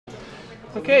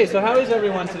Okay, so how is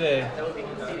everyone today?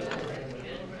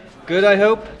 Good, I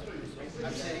hope?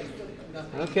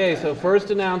 Okay, so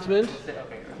first announcement,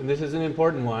 and this is an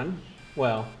important one.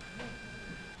 Well,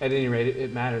 at any rate,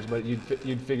 it matters, but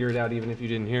you'd figure it out even if you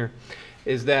didn't hear,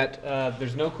 is that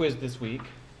there's no quiz this week.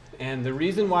 And the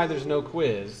reason why there's no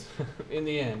quiz, in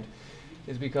the end,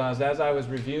 is because as I was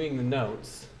reviewing the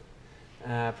notes,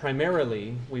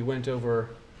 primarily we went over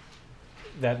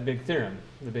that big theorem,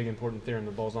 the big important theorem,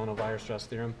 the Bolzano-Weierstrass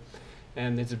theorem.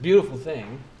 And it's a beautiful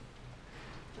thing,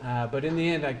 but in the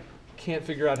end I can't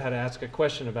figure out how to ask a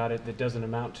question about it that doesn't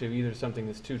amount to either something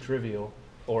that's too trivial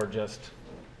or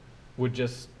would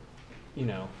just, you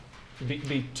know,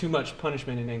 be too much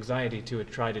punishment and anxiety to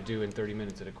try to do in 30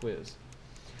 minutes at a quiz.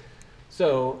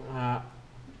 So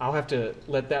I'll have to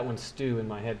let that one stew in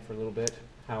my head for a little bit,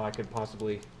 how I could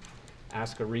possibly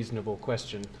ask a reasonable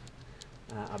question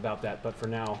about that. But for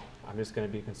now, I'm just going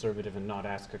to be conservative and not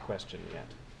ask a question yet.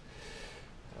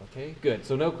 Okay, good.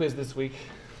 So no quiz this week.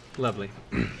 Lovely.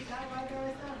 Is that why there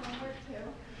was no homework too?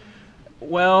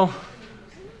 Well,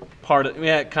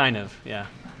 kind of, yeah.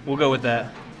 We'll go with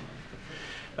that.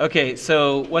 Okay,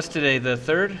 so what's today, the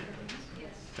 3rd? Yes.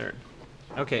 3rd.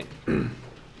 Okay.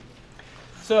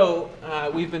 So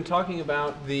we've been talking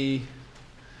about the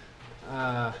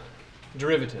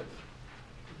derivative.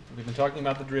 We've been talking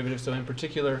about the derivative, so in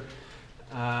particular,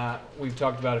 we've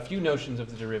talked about a few notions of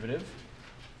the derivative.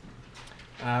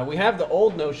 We have the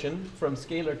old notion from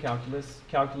scalar calculus,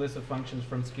 calculus of functions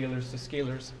from scalars to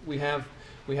scalars. We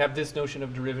have this notion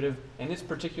of derivative, and this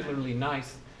particularly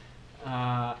nice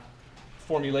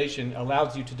formulation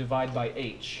allows you to divide by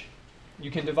h.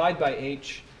 You can divide by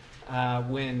h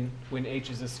when h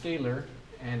is a scalar,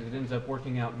 and it ends up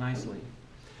working out nicely.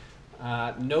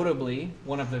 Notably,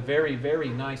 one of the very, very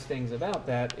nice things about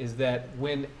that is that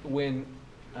when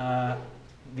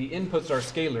the inputs are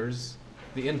scalars,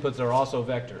 the inputs are also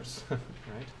vectors,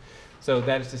 right? So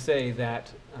that is to say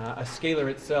that a scalar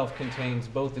itself contains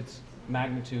both its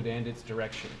magnitude and its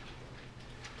direction.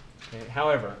 Okay.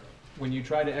 However, when you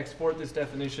try to export this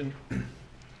definition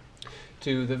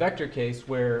to the vector case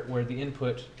where the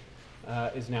input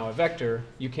is now a vector,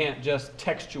 you can't just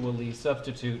textually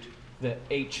substitute the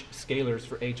h scalars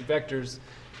for h vectors,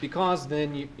 because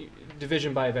then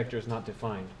division by a vector is not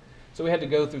defined. So we had to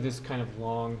go through this kind of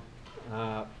long,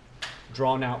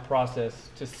 drawn-out process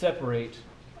to separate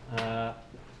the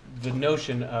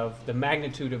notion of the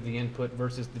magnitude of the input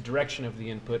versus the direction of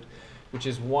the input, which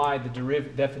is why the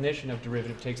definition of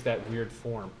derivative takes that weird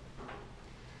form.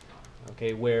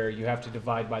 Okay, where you have to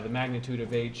divide by the magnitude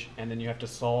of h, and then you have to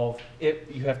solve it.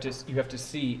 You have to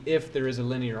see if there is a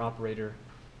linear operator,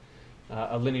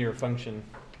 a linear function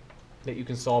that you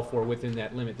can solve for within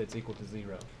that limit that's equal to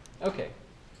 0. Okay,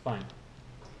 fine.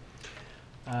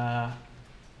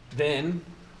 Then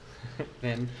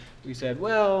we said,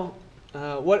 well,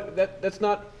 that's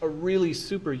not a really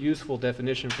super useful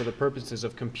definition for the purposes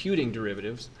of computing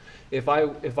derivatives. If I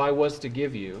was to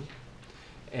give you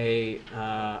a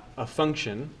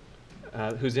function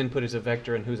whose input is a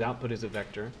vector and whose output is a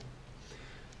vector,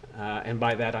 and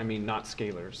by that I mean not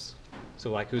scalars.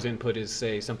 So like whose input is,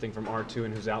 say, something from R2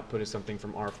 and whose output is something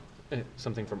from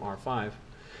R5.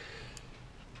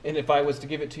 And if I was to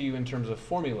give it to you in terms of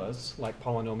formulas, like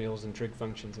polynomials and trig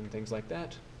functions and things like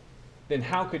that, then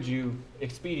how could you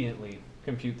expediently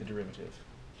compute the derivative?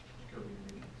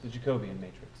 The Jacobian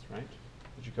matrix, right?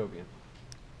 The Jacobian.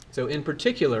 So in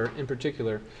particular,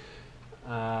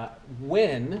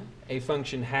 when a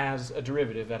function has a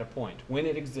derivative at a point, when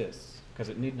it exists, because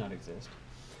it need not exist,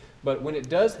 but when it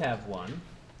does have one,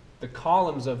 the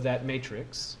columns of that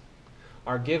matrix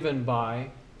are given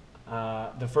by,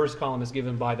 the first column is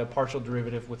given by the partial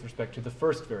derivative with respect to the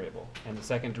first variable, and the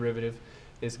second derivative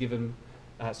is given,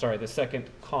 the second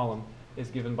column is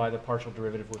given by the partial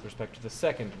derivative with respect to the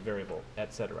second variable,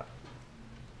 etc.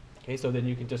 Okay, so then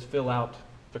you can just fill out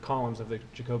the columns of the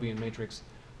Jacobian matrix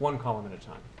one column at a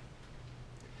time.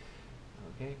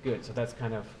 Okay, good. So that's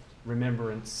kind of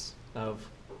remembrance of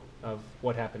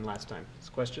what happened last time. This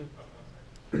question?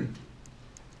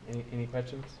 Any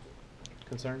questions?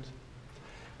 Concerns?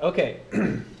 Okay.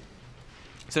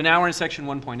 So now we're in section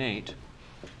 1.8.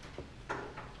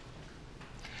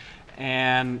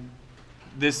 And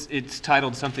it's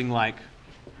titled something like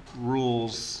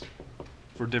Rules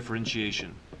for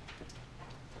Differentiation.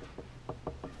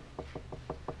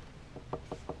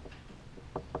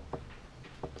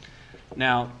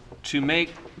 Now,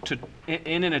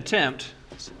 in an attempt,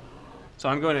 so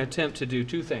I'm going to attempt to do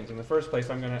two things. In the first place,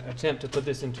 I'm going to attempt to put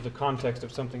this into the context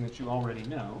of something that you already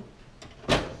know.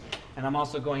 And I'm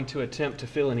also going to attempt to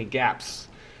fill any gaps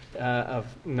of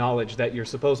knowledge that you're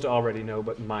supposed to already know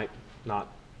but might not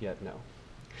yet know.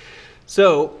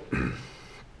 So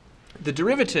the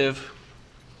derivative,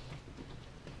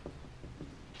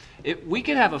 we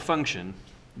could have a function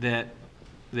that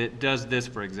does this,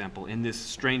 for example, in this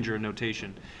stranger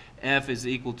notation. F is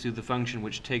equal to the function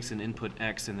which takes an input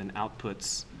x and then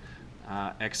outputs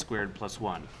x squared plus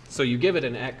 1. So you give it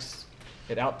an x,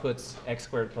 it outputs x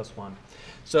squared plus 1.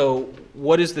 So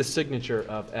what is the signature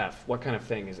of f? What kind of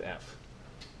thing is f?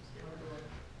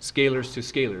 Scalars to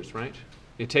scalars, right?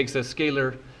 It takes a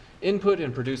scalar input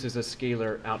and produces a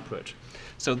scalar output.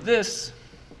 So this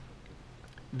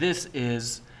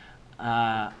is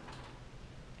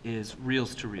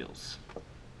reals to reals.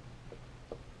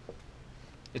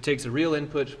 It takes a real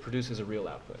input, produces a real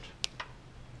output.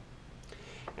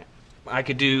 I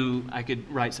could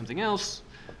write something else,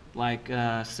 like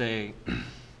say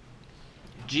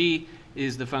g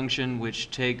is the function which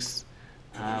takes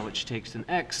an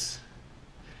x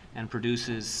and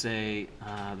produces, say,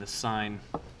 the sine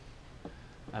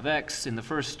of x in the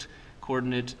first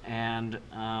coordinate and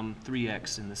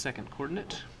 3x in the second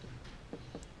coordinate.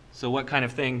 So what kind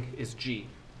of thing is g?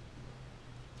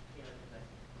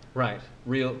 Right,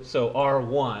 real. So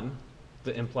R1,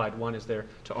 the implied 1 is there,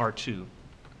 to R2.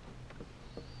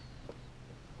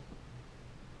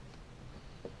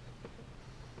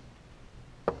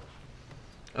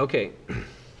 Okay.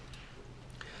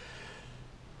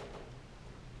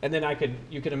 And then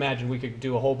you could imagine we could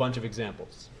do a whole bunch of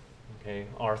examples. Okay,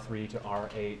 R3 to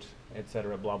R8,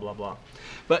 etc., blah, blah, blah.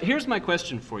 But here's my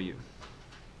question for you.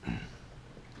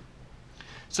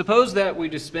 Suppose that we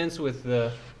dispense with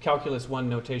the calculus 1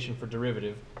 notation for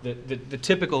derivative. The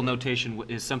typical notation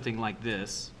is something like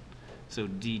this. So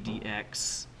d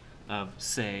dx of,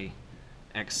 say,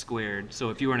 x squared. So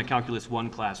if you were in a calculus 1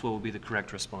 class, what would be the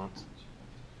correct response?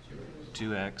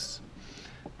 2x.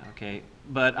 Okay,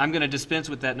 but I'm going to dispense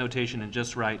with that notation and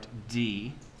just write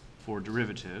d for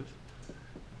derivative.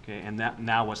 Okay, and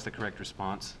now what's the correct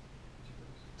response?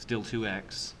 Still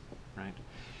 2x, right?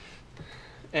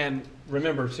 And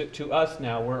remember, to us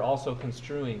now, we're also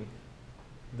construing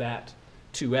that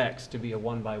 2x to be a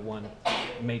 1-by-1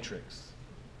 matrix,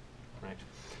 right?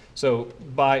 So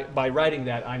by writing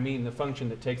that, I mean the function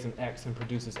that takes an x and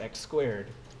produces x squared.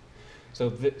 So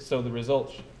the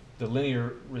result, the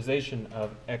linearization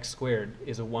of x squared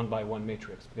is a 1-by-1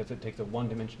 matrix because it takes a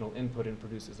one-dimensional input and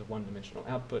produces a one-dimensional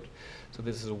output. So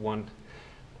this is a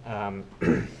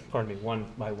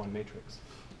 1-by-1 matrix.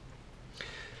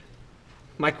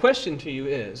 My question to you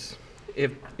is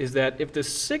that if the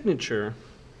signature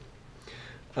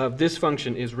of this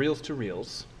function is reals to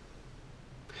reals,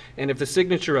 and if the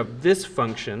signature of this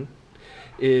function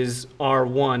is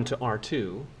R1 to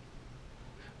R2,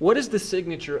 what is the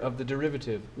signature of the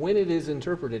derivative when it is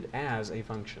interpreted as a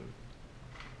function?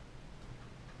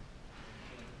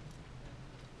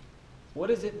 What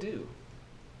does it do?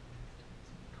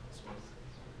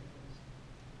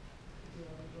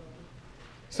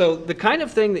 So the kind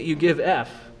of thing that you give f,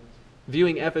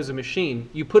 viewing f as a machine,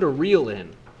 you put a real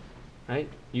in, right?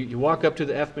 You walk up to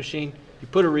the f machine, you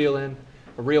put a real in,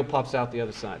 a real pops out the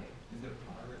other side. Is it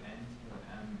R,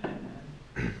 N, to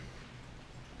M,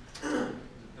 N?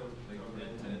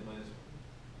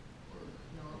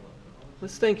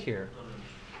 Let's think here.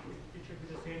 It should be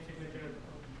the same signature as the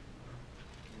function.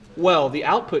 Well, the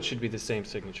output should be the same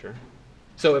signature.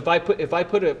 So if I put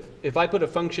a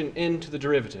function into the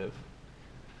derivative,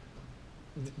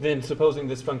 then supposing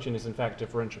this function is in fact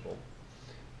differentiable,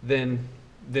 then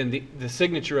the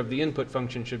signature of the input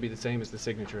function should be the same as the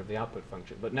signature of the output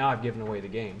function. But now I've given away the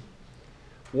game.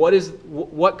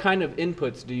 What kind of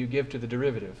inputs do you give to the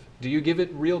derivative? Do you give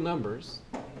it real numbers?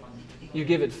 You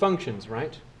give it functions,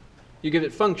 right? You give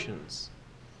it functions.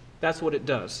 That's what it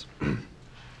does.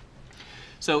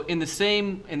 So in the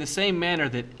same manner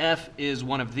that f is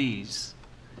one of these,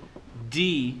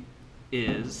 d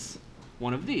is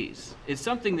one of these. It's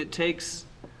something that takes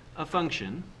a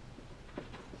function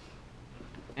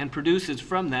and produces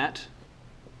from that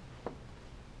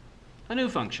a new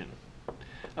function.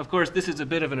 Of course, this is a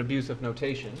bit of an abuse of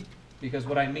notation, because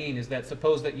what I mean is that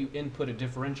suppose that you input a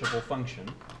differentiable function,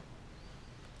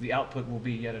 the output will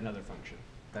be yet another function.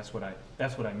 That's what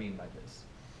I mean by this.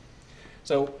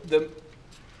 So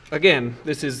again,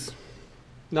 this is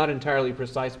not entirely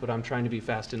precise, but I'm trying to be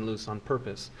fast and loose on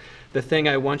purpose. The thing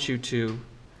I want you to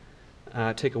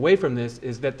take away from this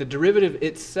is that the derivative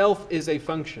itself is a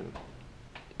function.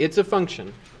 It's a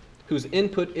function whose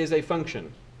input is a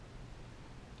function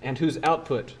and whose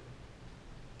output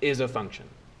is a function.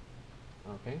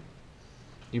 Okay?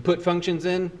 You put functions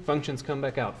in, functions come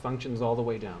back out. Functions all the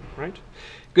way down, right?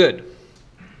 Good.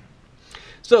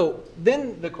 So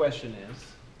then the question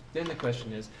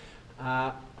is,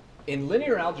 in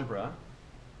linear algebra,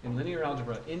 in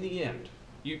the end,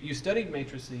 you studied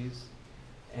matrices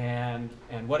and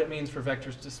what it means for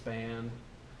vectors to span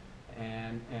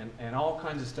and all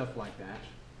kinds of stuff like that.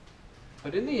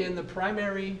 But in the end, the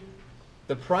primary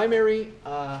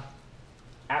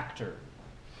actor,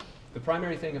 the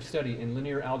primary thing of study in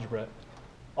linear algebra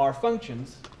are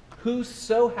functions who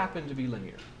so happen to be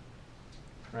linear.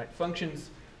 Right? Functions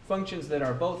that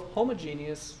are both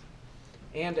homogeneous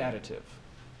and additive.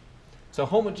 So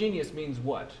homogeneous means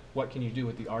what? What can you do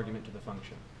with the argument to the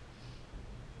function?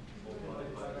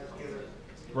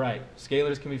 Right.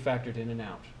 Scalars can be factored in and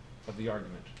out of the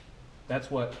argument. That's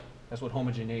what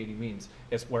homogeneity means.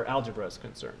 It's where algebra is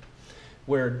concerned.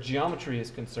 Where geometry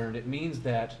is concerned, it means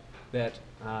that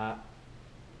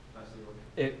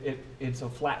it's a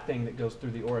flat thing that goes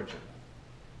through the origin.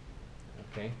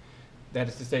 Okay? That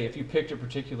is to say, if you picked a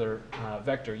particular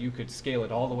vector, you could scale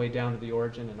it all the way down to the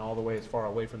origin and all the way as far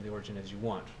away from the origin as you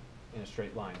want in a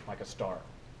straight line, like a star.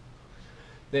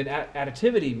 Then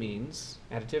additivity means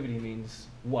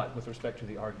what with respect to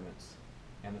the arguments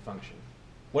and the function?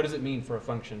 What does it mean for a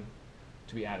function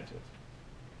to be additive?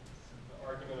 The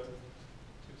argument of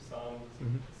two sums,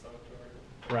 sum of two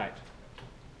arguments. Right.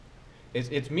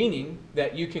 It's meaning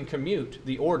that you can commute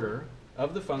the order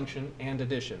of the function and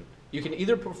addition. You can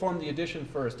either perform the addition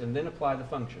first and then apply the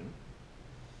function,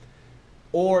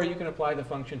 or you can apply the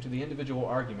function to the individual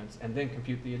arguments and then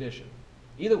compute the addition.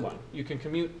 Either one. You can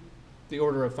commute the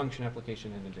order of function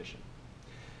application and addition.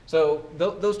 So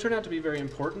those turn out to be very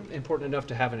important enough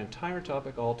to have an entire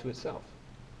topic all to itself,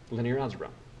 linear algebra.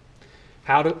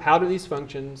 How do these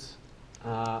functions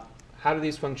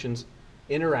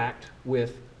interact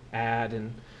with add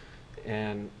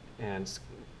and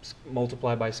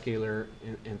multiply by scalar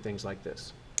and things like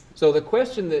this? So the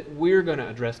question that we're going to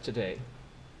address today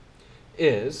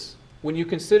is, when you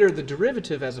consider the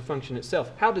derivative as a function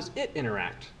itself, how does it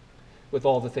interact with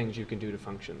all the things you can do to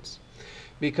functions?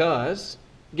 Because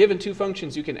given two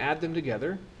functions, you can add them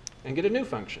together and get a new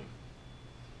function.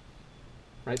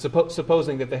 Right?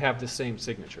 Supposing that they have the same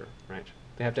signature, right?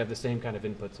 They have to have the same kind of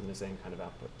inputs and the same kind of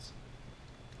outputs.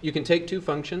 You can take two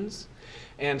functions,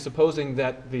 and supposing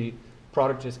that the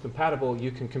product is compatible,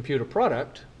 you can compute a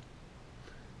product,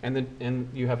 and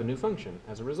you have a new function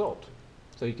as a result.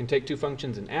 So you can take two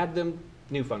functions and add them,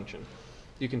 new function.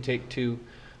 You can take two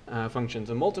functions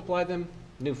and multiply them,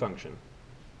 new function.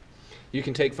 You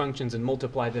can take functions and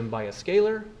multiply them by a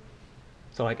scalar,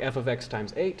 so like f of x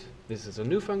times 8, this is a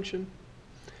new function,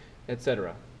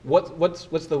 etc.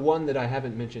 What's the one that I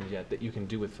haven't mentioned yet that you can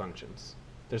do with functions?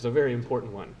 There's a very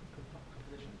important one.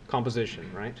 Composition,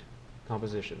 right?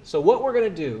 Composition. So what we're going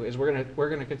to do is we're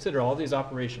going to consider all these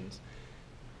operations: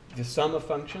 the sum of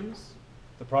functions,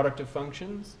 the product of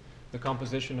functions, the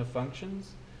composition of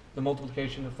functions, the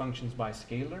multiplication of functions by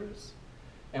scalars,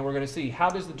 and we're going to see how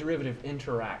does the derivative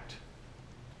interact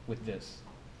with this.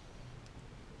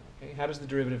 Okay, how does the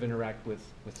derivative interact with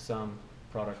sum,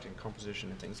 product, and composition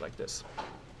and things like this?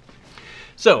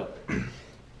 So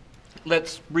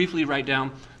let's briefly write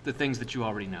down the things that you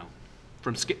already know.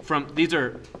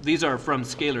 These are from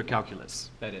scalar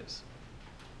calculus, that is.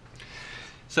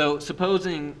 So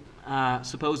supposing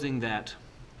that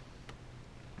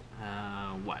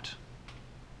what?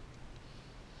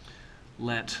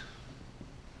 Let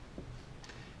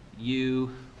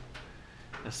U,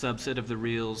 a subset of the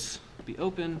reals, be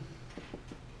open.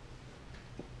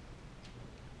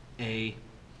 A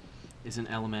is an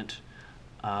element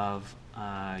of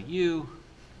U.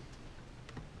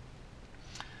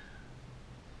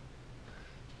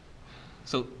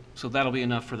 So that'll be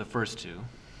enough for the first two.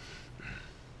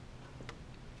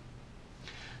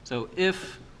 So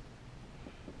if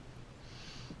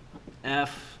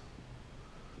f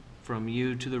from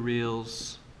U to the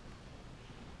reals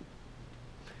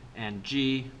and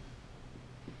G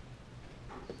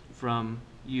from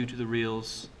U to the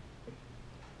reals,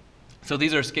 so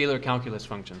these are scalar calculus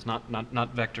functions, not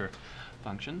vector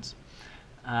functions,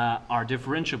 are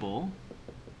differentiable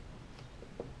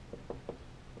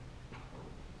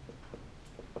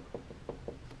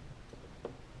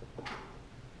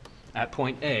at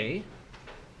point A,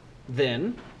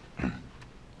 then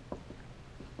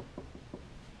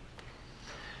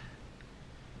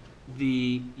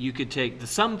you could take the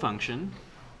sum function,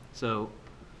 so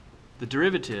the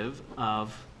derivative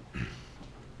of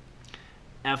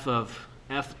f of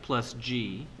f plus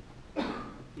g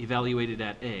evaluated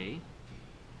at A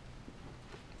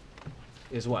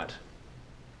is what?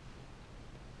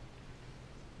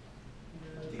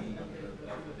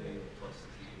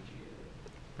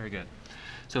 Very good.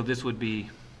 So this would be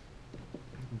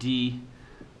d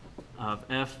of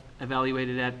f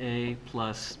evaluated at a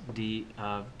plus d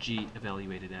of g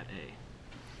evaluated at a.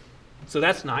 So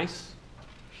that's nice.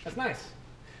 That's nice.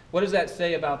 What does that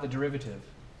say about the derivative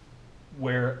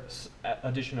where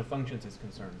addition of functions is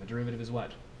concerned? The derivative is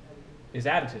what? Is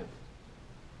additive.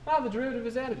 Ah, the derivative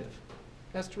is additive.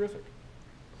 That's terrific.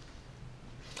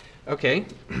 Okay.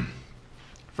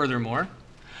 Furthermore,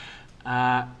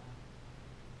 the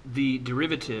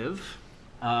derivative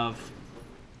of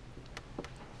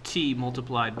t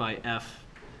multiplied by f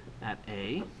at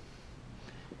a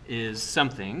is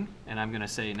something, and I'm going to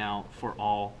say now for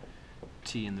all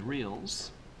t in the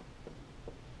reals,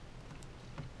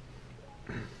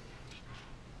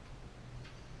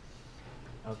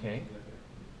 okay,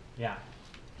 yeah,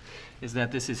 is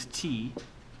that this is t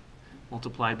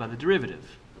multiplied by the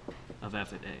derivative of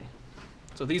f at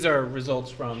a. So these are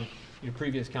results from your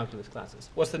previous calculus classes.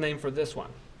 What's the name for this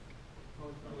one?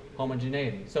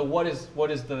 Homogeneity. So what is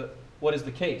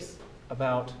the case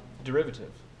about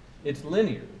derivative? It's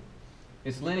linear.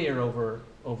 It's linear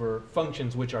over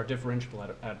functions which are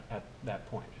differentiable at that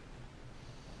point.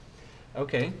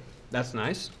 Okay, that's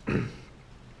nice.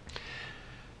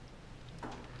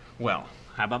 Well,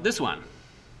 how about this one?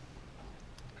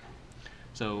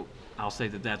 So I'll say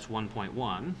that that's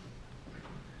 1.1,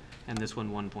 and this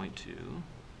one 1.2.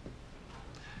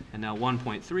 And now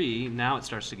 1.3, now it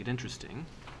starts to get interesting.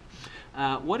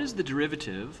 What is the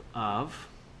derivative of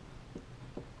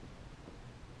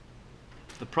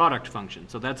the product function?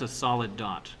 So that's a solid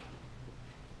dot.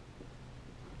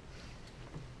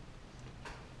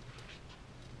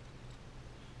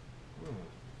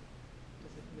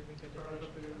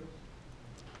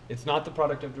 It's not the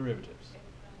product of derivatives.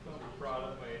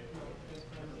 Product, wait,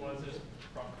 was this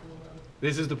product rule then?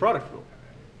 This is the product rule.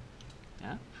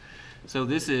 Yeah. So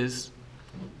this is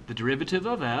the derivative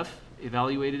of f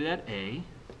evaluated at a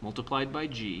multiplied by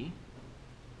g.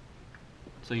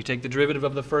 So you take the derivative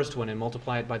of the first one and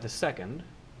multiply it by the second.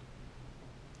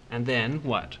 And then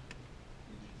what?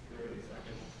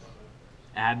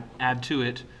 Add to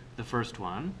it the first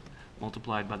one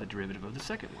multiplied by the derivative of the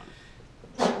second one.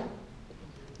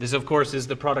 This, of course, is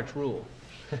the product rule.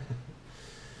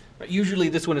 Usually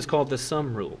this one is called the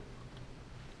sum rule.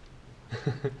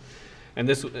 And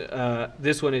this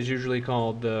one is usually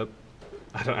called the,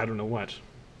 I don't know what.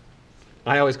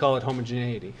 I always call it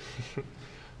homogeneity.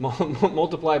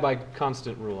 Multiply by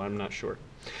constant rule, I'm not sure.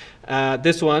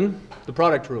 This one, the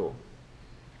product rule.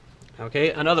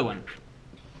 Okay, another one.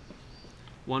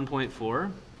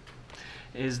 1.4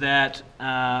 is that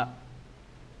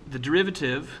the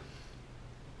derivative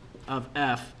of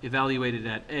f evaluated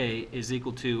at a is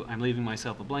equal to, I'm leaving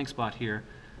myself a blank spot here,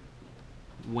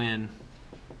 when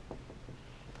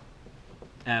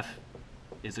f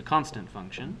is a constant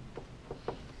function.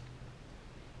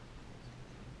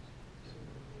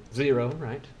 0,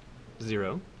 right?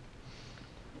 0.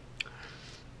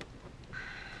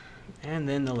 And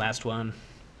then the last one.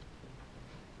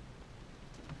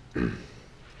 The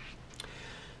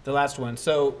last one.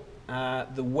 So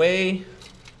the way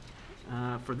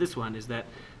for this one is that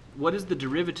what is the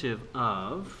derivative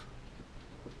of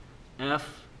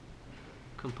f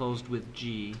composed with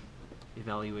g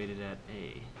evaluated at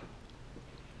a?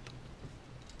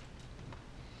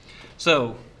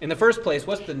 So in the first place,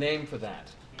 what's the name for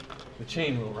that? The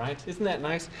chain rule, right? Isn't that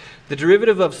nice? The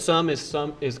derivative of sum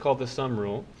is called the sum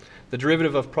rule. The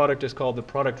derivative of product is called the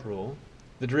product rule.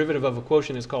 The derivative of a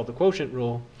quotient is called the quotient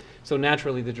rule. So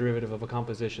naturally, the derivative of a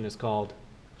composition is called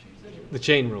the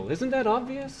chain rule. Isn't that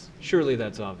obvious? Surely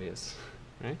that's obvious,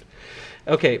 right?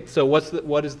 Okay, so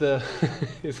what is the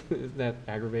is that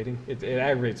aggravating? It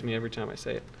aggravates me every time I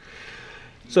say it.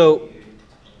 So,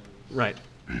 right.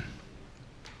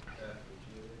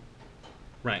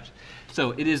 Right.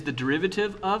 So it is the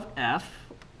derivative of f.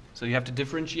 So you have to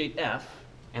differentiate f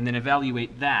and then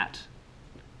evaluate that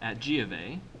at g of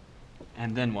a.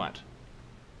 And then what?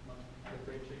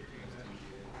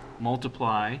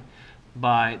 Multiply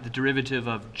by the derivative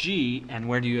of g, and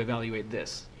where do you evaluate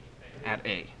this? At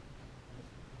a.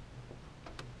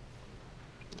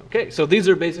 Okay, so these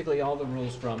are basically all the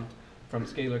rules from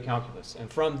scalar calculus.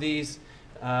 And from these,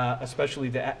 especially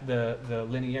the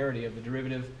linearity of the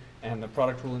derivative and the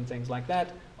product rule and things like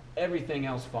that, everything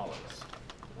else follows.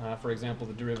 For example,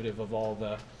 the derivative of all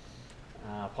the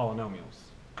polynomials.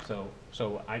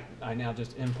 So I now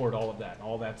just import all of that.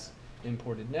 All that's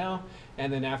imported now.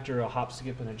 And then after a hop,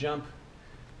 skip, and a jump,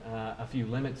 a few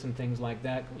limits and things like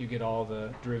that, you get all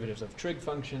the derivatives of trig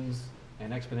functions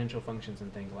and exponential functions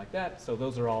and things like that. So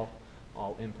those are all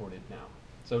imported now.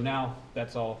 So now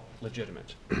that's all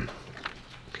legitimate.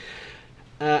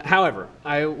 However,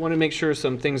 I want to make sure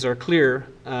some things are clear,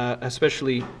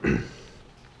 especially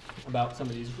about some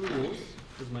of these rules,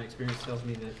 because my experience tells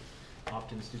me that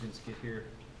often students get here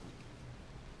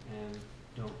and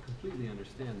don't completely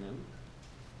understand them.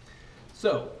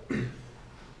 So,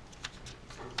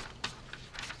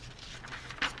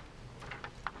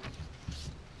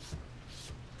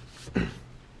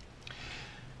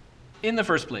 in the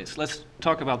first place, let's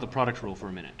talk about the product rule for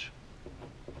a minute.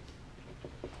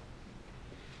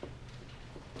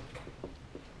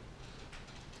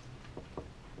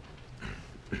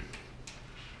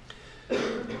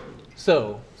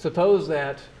 So, suppose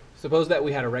that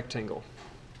we had a rectangle.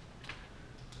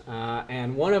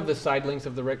 And one of the side lengths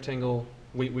of the rectangle,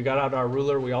 we got out our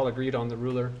ruler, we all agreed on the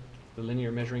ruler, the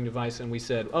linear measuring device, and we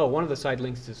said, oh, one of the side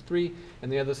lengths is 3,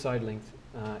 and the other side length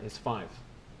is 5.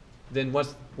 Then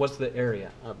what's the area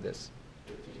of this?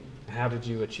 How did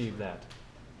you achieve that?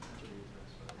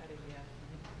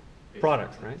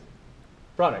 Product, right?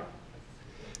 Product.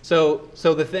 So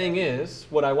the thing is,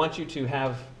 what I want you to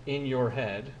have in your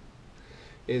head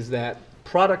is that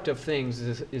product of things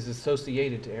is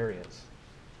associated to areas.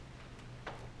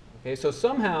 Okay, so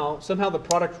somehow the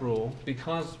product rule,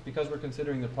 because we're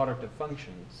considering the product of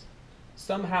functions,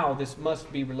 somehow this must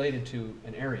be related to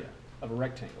an area of a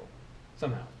rectangle,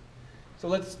 somehow. So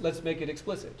let's make it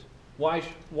explicit. Why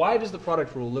does the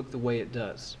product rule look the way it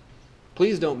does?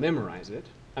 Please don't memorize it.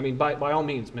 I mean, by all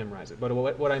means memorize it. But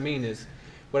what I mean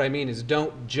is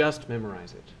don't just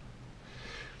memorize it.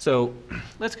 So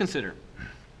let's consider.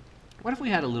 What if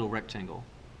we had a little rectangle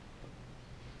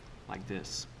like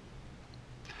this?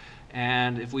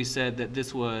 And if we said that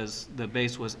this was, the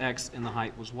base was x and the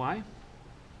height was y?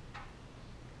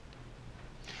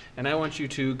 And I want you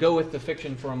to go with the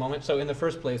fiction for a moment. So in the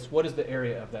first place, what is the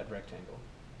area of that rectangle?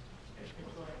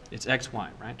 It's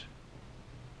xy, right?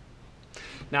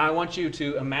 Now I want you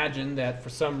to imagine that for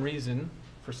some reason,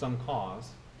 for some cause,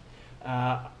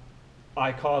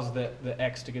 I caused the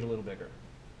x to get a little bigger.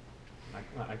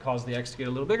 I caused the x to get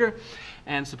a little bigger,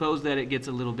 and suppose that it gets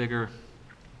a little bigger,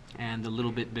 and the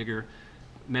little bit bigger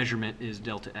measurement is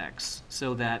delta x,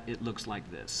 so that it looks like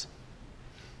this.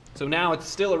 So now it's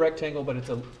still a rectangle, but it's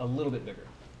a little bit bigger.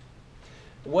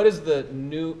 What is the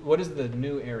new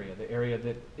area, the area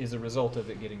that is a result of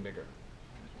it getting bigger?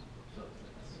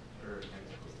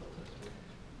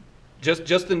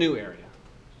 Just the new area.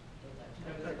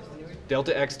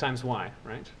 Delta x times y,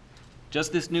 right?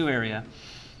 Just this new area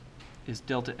is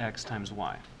delta x times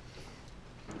y.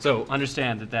 So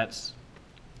understand that that's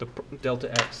the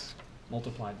delta x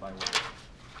multiplied by y.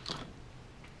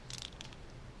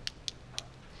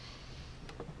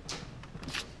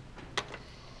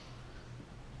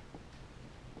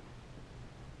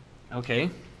 Okay.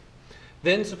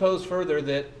 Then suppose further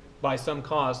that by some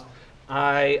cause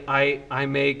I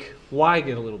make y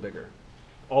get a little bigger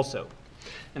also.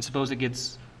 And suppose it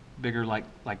gets bigger like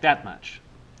that much.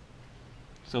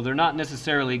 So they're not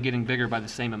necessarily getting bigger by the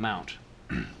same amount.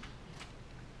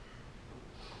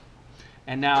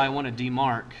 And now I want to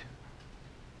demark.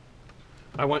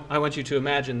 I want you to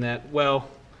imagine that, well,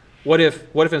 what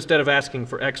if instead of asking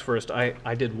for x first,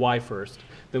 I did y first?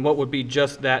 Then what would be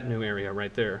just that new area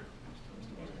right there?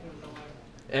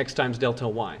 X times delta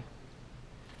y.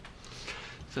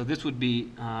 So this would be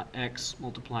x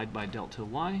multiplied by delta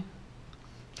y.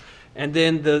 And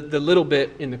then the little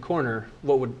bit in the corner,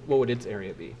 what would its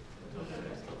area be?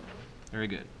 Very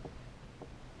good.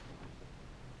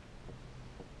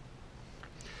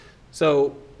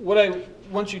 So what I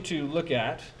want you to look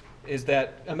at is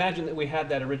that imagine that we had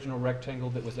that original rectangle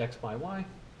that was x by y,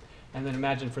 and then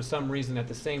imagine for some reason at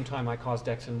the same time I caused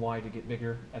x and y to get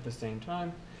bigger at the same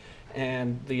time,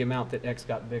 and the amount that x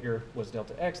got bigger was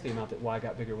delta x, the amount that y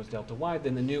got bigger was delta y.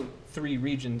 Then the new 3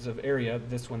 regions of area,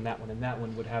 this one, that one, and that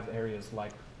one, would have areas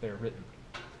like they're written.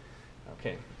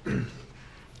 Okay.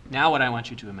 Now what I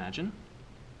want you to imagine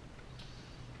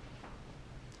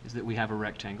is that we have a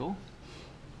rectangle.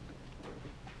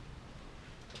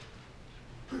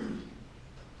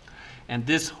 And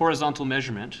this horizontal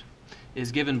measurement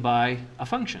is given by a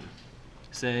function,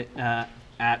 say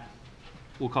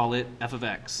we'll call it f of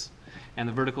x. And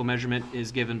the vertical measurement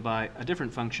is given by a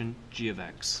different function, g of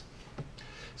x.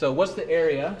 So what's the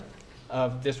area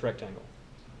of this rectangle?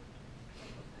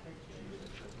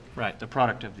 Right, the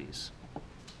product of these.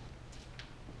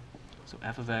 So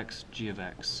f of x, g of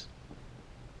x.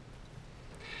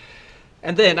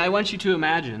 And then I want you to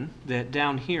imagine that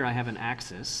down here I have an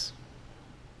axis.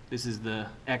 This is the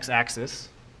x-axis.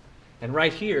 And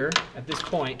right here, at this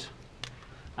point,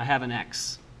 I have an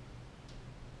x.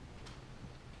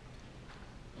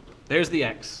 There's the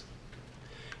x.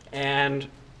 And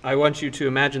I want you to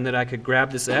imagine that I could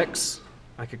grab this x,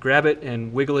 I could grab it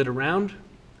and wiggle it around,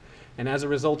 and as a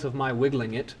result of my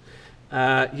wiggling it,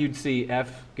 you'd see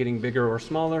f getting bigger or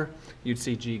smaller, you'd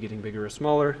see g getting bigger or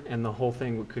smaller, and the whole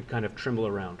thing could kind of tremble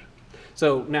around.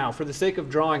 So now, for the sake of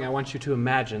drawing, I want you to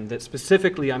imagine that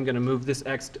specifically I'm going to move this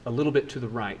x a little bit to the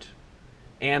right.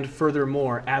 And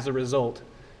furthermore, as a result,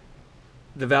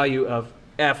 the value of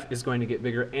f is going to get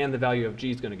bigger and the value of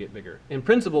g is going to get bigger. In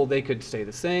principle, they could stay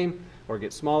the same or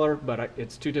get smaller, but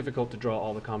it's too difficult to draw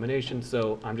all the combinations,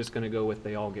 so I'm just going to go with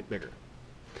they all get bigger.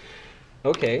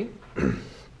 Okay,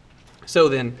 so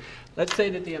then let's say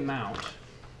that the amount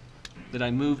that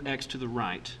I move x to the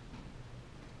right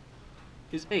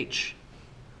is h.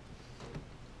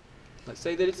 Let's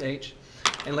say that it's h,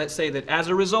 and let's say that as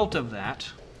a result of that,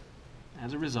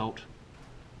 as a result,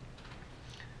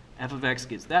 f of x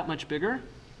gets that much bigger.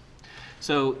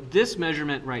 So this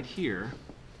measurement right here,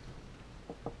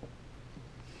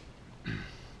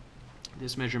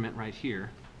 this measurement right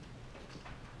here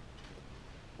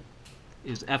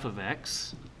is f of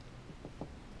x.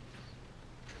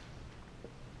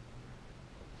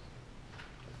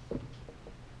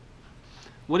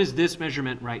 What is this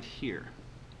measurement right here?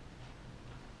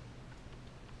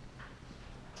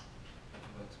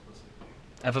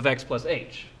 F of x plus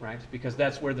h, right? Because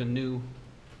that's where the new,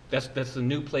 that's the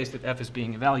new place that f is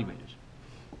being evaluated.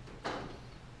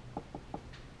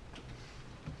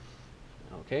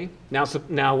 Okay,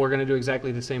 now we're going to do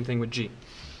exactly the same thing with g.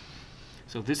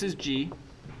 So this is g,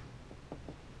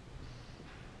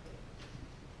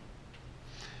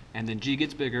 and then g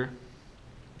gets bigger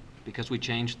because we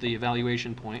changed the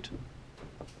evaluation point.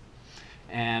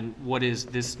 And what is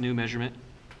this new measurement?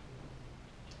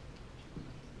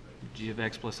 G of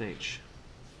x plus h.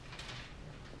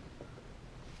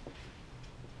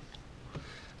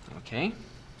 Okay.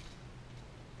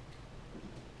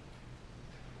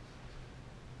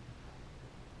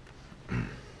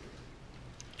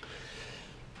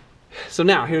 So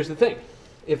now, here's the thing.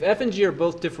 If f and g are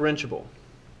both differentiable,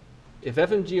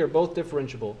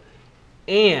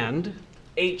 and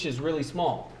h is really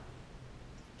small,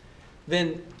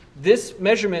 then this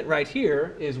measurement right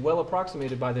here is well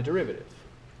approximated by the derivative.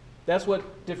 That's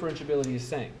what differentiability is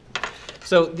saying.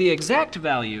 So the exact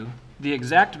value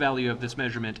of this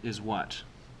measurement is what?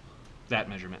 That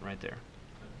measurement right there.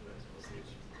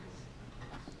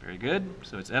 Very good.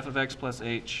 So it's f of x plus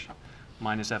h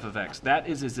minus f of x. That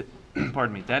is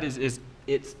pardon me, that is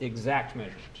its exact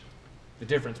measurement, the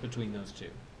difference between those two.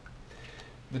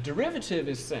 The derivative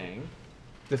is saying,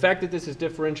 the fact that this is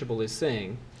differentiable is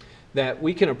saying that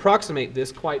we can approximate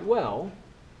this quite well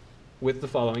with the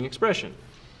following expression.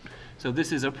 So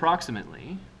this is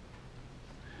approximately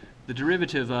the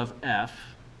derivative of f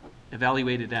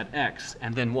evaluated at x,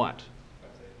 and then what?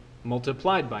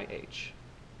 Multiplied by h.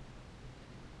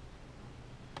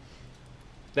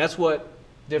 That's what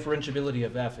differentiability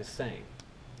of f is saying,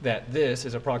 that this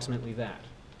is approximately that.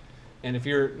 And if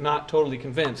you're not totally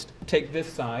convinced, take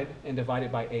this side and divide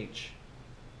it by h.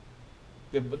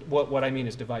 What I mean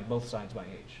is divide both sides by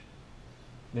h.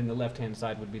 Then the left-hand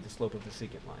side would be the slope of the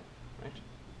secant line, right?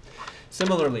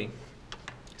 Similarly,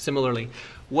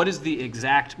 what is the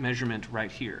exact measurement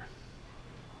right here?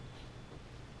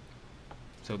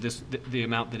 So this, the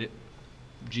amount that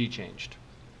g changed.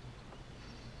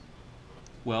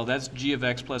 Well, that's g of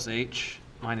x plus h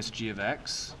minus g of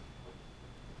x.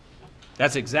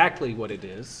 That's exactly what it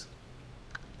is.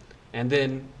 And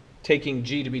then taking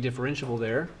g to be differentiable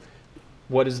there,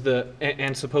 what is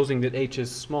and supposing that h is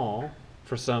small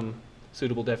for some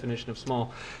suitable definition of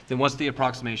small, then what's the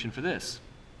approximation for this?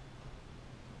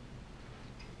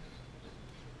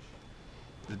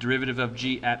 The derivative of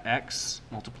g at x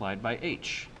multiplied by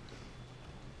h.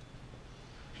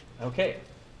 Okay.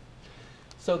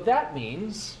 So that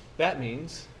means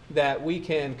that we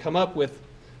can come up with,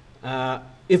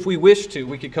 if we wish to,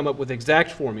 we could come up with exact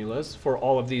formulas for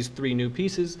all of these three new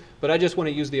pieces, but I just want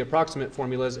to use the approximate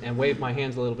formulas and wave my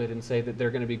hands a little bit and say that they're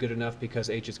going to be good enough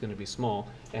because h is going to be small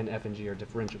and f and g are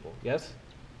differentiable. Yes?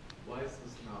 Why does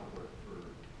this not work for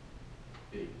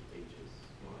big h's?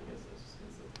 Well, I guess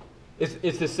that's just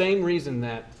It's the same reason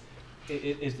that,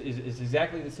 it's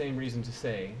exactly the same reason to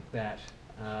say that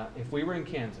if we were in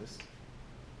Kansas,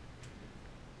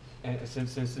 and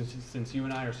since you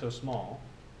and I are so small,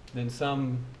 then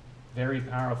some very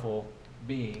powerful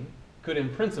being could, in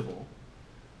principle,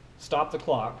 stop the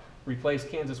clock, replace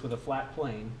Kansas with a flat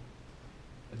plane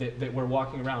that we're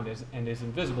walking around and is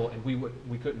invisible, and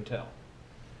we couldn't tell.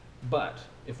 But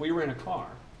if we were in a car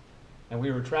and we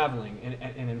were traveling,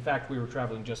 and in fact we were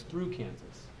traveling just through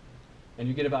Kansas, and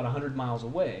you get about 100 miles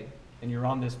away, and you're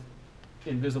on this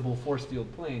invisible force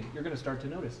field plane, you're going to start to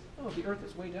notice, oh, the Earth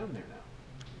is way down there now.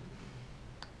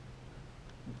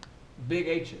 Big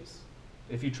H's.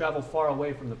 If you travel far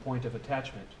away from the point of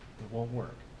attachment, it won't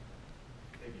work.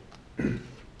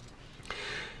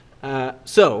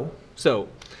 So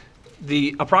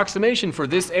the approximation for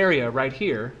this area right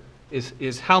here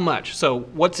is how much? So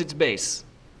what's its base?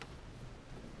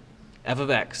 F of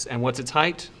x. And what's its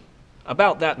height?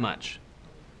 About that much.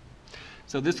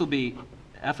 So this will be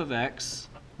f of x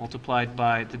multiplied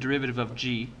by the derivative of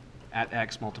g at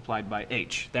x multiplied by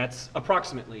h. That's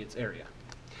approximately its area.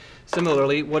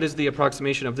 Similarly, what is the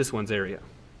approximation of this one's area?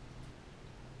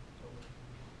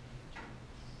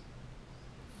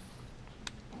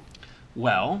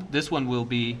 Well, this one will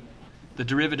be the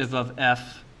derivative of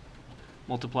f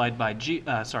multiplied by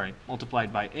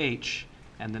multiplied by h,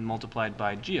 and then multiplied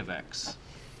by g of x.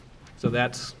 So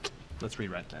that's, let's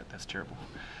rewrite that, that's terrible.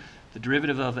 The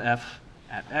derivative of f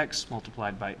at x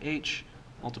multiplied by h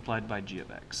multiplied by g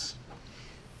of x.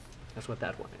 That's what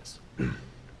that one is.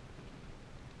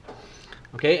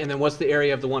 Okay, and then what's the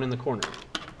area of the one in the corner?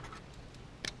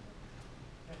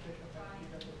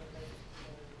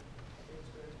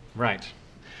 Right.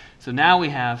 So now we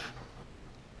have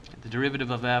the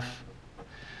derivative of f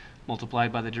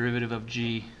multiplied by the derivative of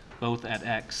g, both at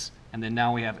x, and then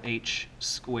now we have h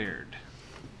squared.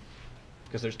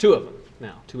 Because there's two of them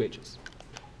now, two h's.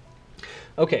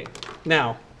 Okay,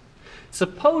 now,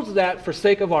 suppose that for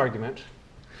sake of argument,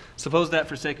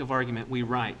 we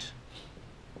write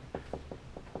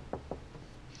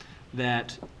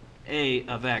that a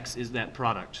of x is that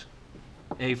product.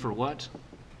 A for what?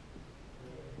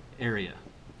 Area.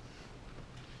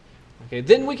 Okay,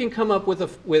 then we can come up with a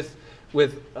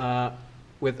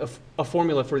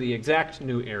formula for the exact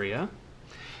new area.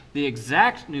 The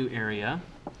exact new area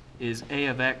is a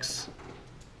of x.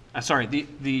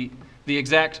 The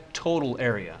exact total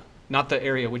area, not the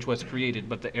area which was created,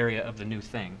 but the area of the new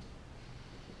thing,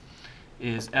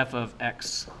 is f of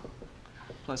x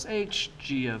plus h,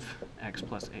 g of x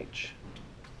plus h.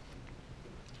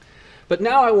 But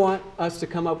now I want us to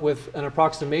come up with an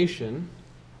approximation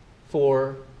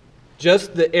for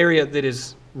just the area that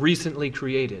is recently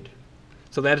created.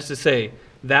 So that is to say,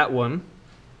 that one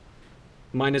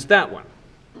minus that one.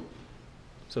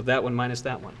 So that one minus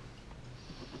that one.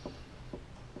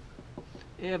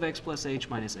 A of x plus h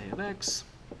minus a of x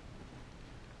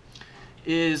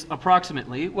is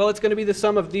approximately, well, it's going to be the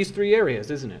sum of these three areas,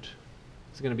 isn't it?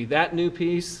 It's going to be that new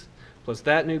piece plus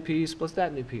that new piece plus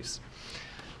that new piece.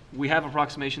 We have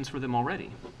approximations for them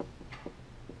already.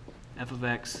 F of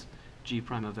x, g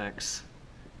prime of x,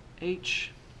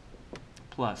 h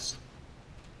plus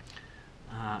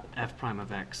f prime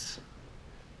of x,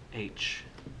 h,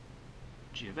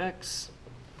 g of x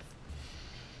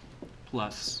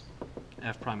plus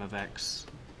f prime of x,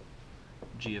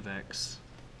 g of x,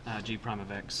 g prime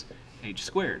of x, h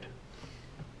squared.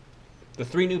 The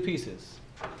three new pieces.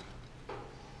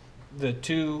 The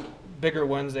two bigger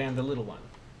ones and the little one.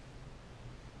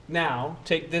 Now,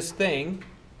 take this thing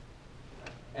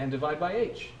and divide by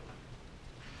h.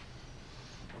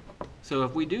 So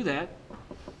if we do that,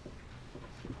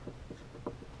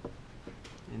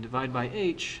 and divide by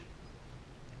h,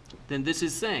 then this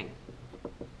is saying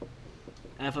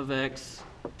f of x,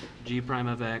 g prime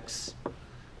of x,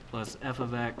 plus f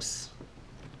of x,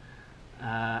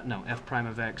 f prime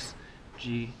of x,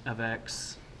 g of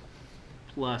x,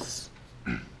 plus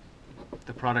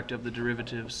the product of the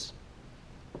derivatives,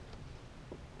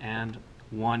 and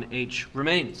 1h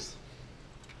remains.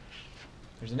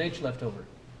 There's an h left over.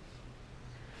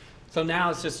 So now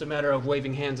it's just a matter of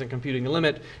waving hands and computing a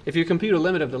limit. If you compute a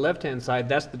limit of the left-hand side,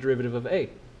 that's the derivative of a.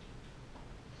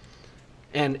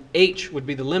 And h would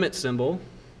be the limit symbol.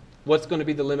 What's going to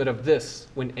be the limit of this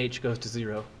when h goes to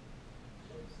 0?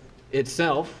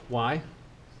 Itself. Why?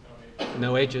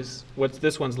 No h's. What's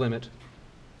this one's limit?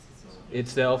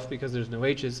 Itself, because there's no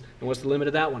h's. And what's the limit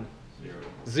of that one?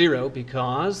 0,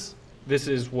 because this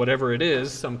is whatever it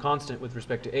is, some constant with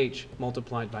respect to h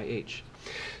multiplied by h.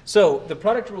 So the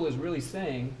product rule is really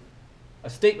saying a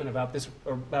statement about this,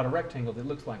 or about a rectangle that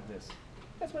looks like this.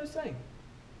 That's what it's saying.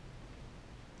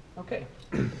 Okay,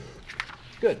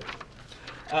 good.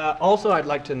 Also, I'd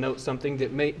like to note something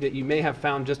that you may have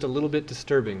found just a little bit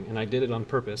disturbing, and I did it on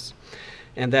purpose,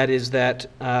 and that is that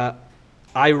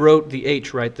I wrote the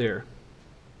h right there.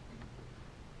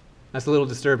 That's a little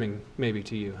disturbing, maybe,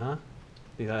 to you, huh?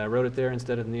 I wrote it there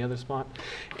instead of in the other spot.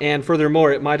 And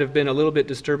furthermore, it might have been a little bit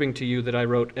disturbing to you that I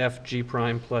wrote f g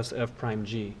prime plus f prime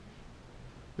g.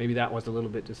 Maybe that was a little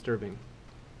bit disturbing.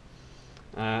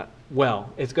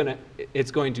 Well, it's going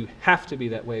to have to be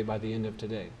that way by the end of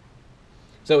today.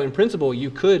 So in principle, you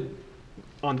could,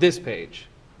 on this page,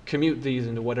 commute these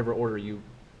into whatever order you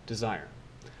desire.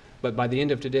 But by the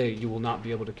end of today, you will not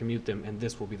be able to commute them, and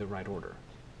this will be the right order.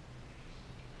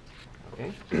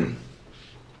 Okay?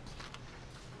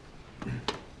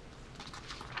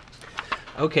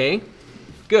 Okay,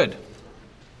 good.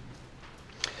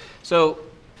 So,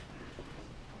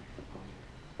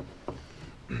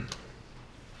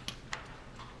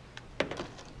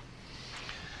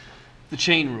 the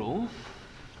chain rule.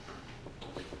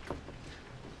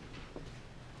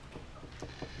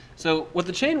 So what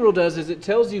the chain rule does is it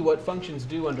tells you what functions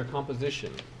do under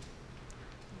composition.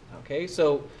 Okay,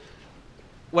 so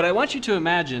what I want you to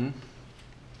imagine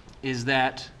is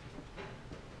that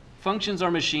functions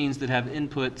are machines that have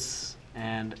inputs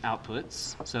and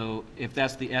outputs. So if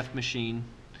that's the F machine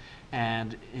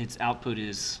and its output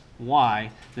is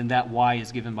Y, then that Y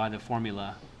is given by the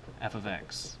formula f of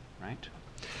x, right?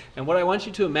 And what I want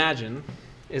you to imagine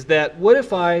is that what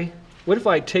if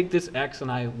I take this x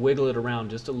and I wiggle it around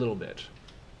just a little bit?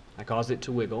 I cause it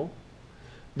to wiggle.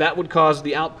 That would cause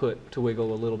the output to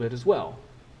wiggle a little bit as well.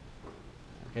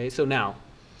 Okay, so now,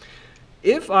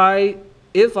 if I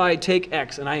take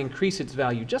x and I increase its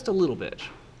value just a little bit,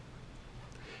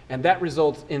 and that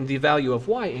results in the value of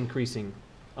y increasing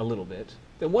a little bit,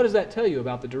 then what does that tell you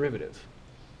about the derivative?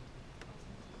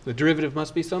 The derivative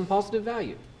must be some positive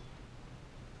value.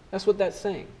 That's what that's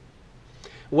saying.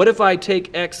 What if I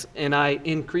take x and I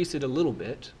increase it a little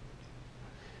bit,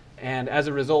 and as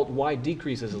a result, y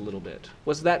decreases a little bit?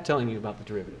 What's that telling you about the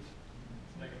derivative?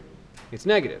 It's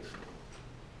negative.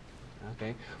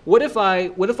 Okay. What if I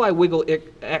wiggle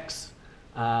x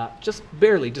just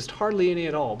barely, just hardly any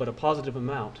at all, but a positive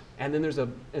amount, and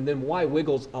then y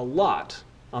wiggles a lot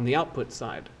on the output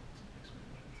side?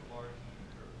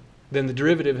 Then the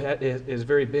derivative is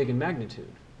very big in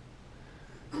magnitude.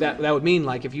 That would mean,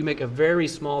 like, if you make a very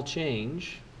small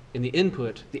change in the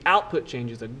input, the output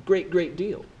changes a great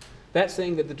deal. That's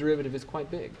saying that the derivative is quite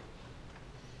big.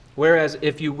 Whereas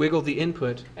if you wiggle the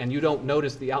input and you don't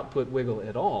notice the output wiggle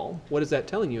at all, what is that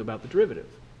telling you about the derivative?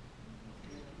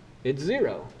 It's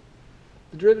 0.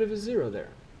 The derivative is 0 there.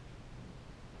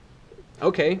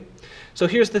 Okay, so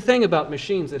here's the thing about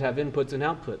machines that have inputs and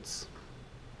outputs.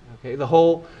 Okay, the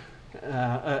whole,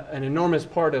 an enormous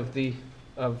part of the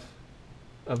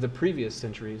previous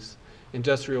century's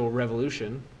industrial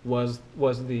revolution was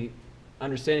the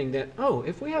understanding that, oh,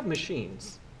 if we have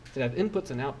machines that have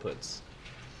inputs and outputs,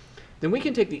 then we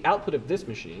can take the output of this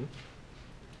machine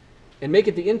and make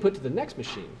it the input to the next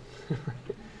machine.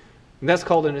 And that's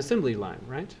called an assembly line,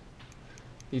 right?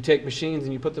 You take machines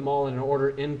and you put them all in an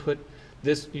order, input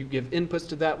this, you give inputs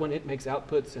to that one, it makes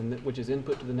outputs, and which is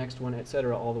input to the next one,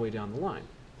 etc., all the way down the line.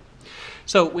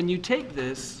 So when you take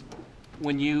this,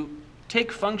 when you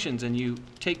take functions and you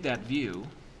take that view,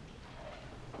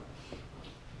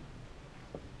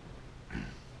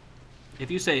 if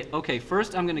you say, okay,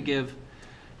 first I'm going to give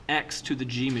x to the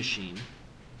g machine,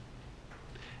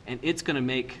 and it's going to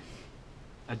make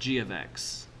a g of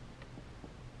x.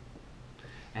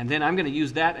 And then I'm going to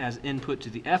use that as input to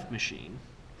the f machine,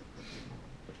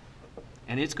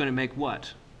 and it's going to make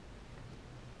what?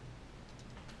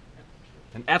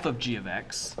 An f of g of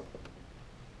x.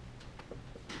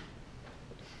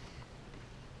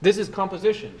 This is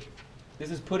composition.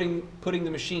 This is putting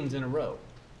the machines in a row.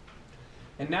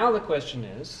 And now the question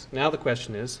is,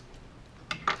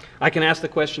 I can ask the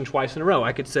question twice in a row.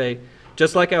 I could say,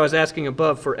 just like I was asking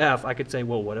above for f, I could say,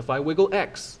 well, what if I wiggle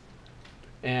x?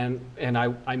 And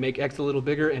I make x a little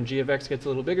bigger and g of x gets a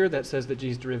little bigger. That says that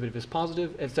g's derivative is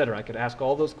positive, etc. I could ask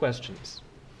all those questions.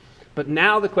 But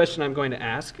now the question I'm going to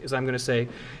ask is I'm going to say,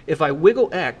 if I wiggle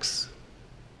x,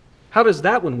 how does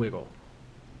that one wiggle?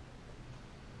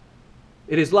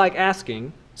 It is like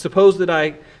asking, suppose that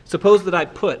I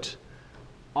put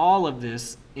all of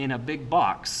this in a big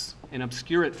box and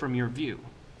obscure it from your view,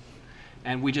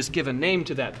 and we just give a name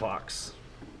to that box,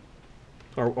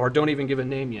 or don't even give a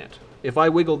name yet. If I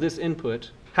wiggle this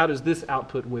input, how does this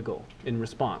output wiggle in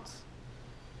response?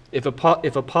 If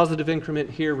a positive increment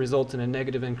here results in a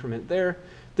negative increment there,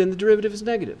 then the derivative is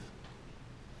negative,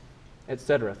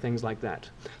 etc., things like that.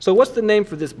 So what's the name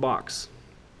for this box?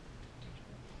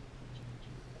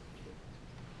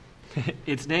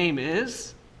 Its name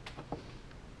is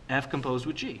f composed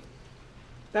with g.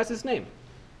 That's its name.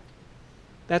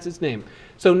 That's its name.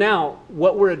 So now,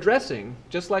 what we're addressing,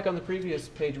 just like on the previous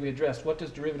page we addressed, what does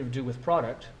derivative do with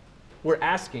product? We're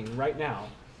asking right now,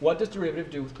 what does derivative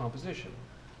do with composition?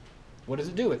 What does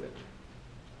it do with it?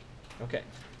 Okay.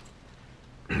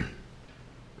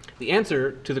 The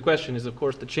answer to the question is, of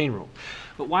course, the chain rule.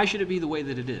 But why should it be the way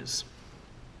that it is?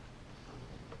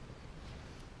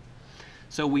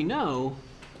 So we know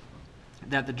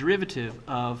that the derivative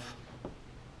of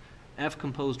f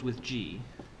composed with g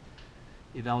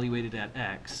evaluated at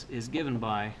x is given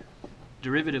by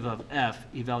derivative of f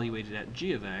evaluated at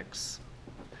g of x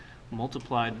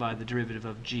multiplied by the derivative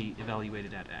of g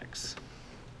evaluated at x.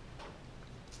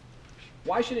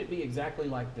 Why should it be exactly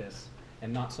like this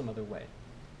and not some other way?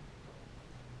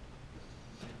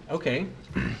 Okay,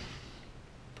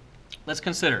 let's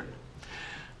consider.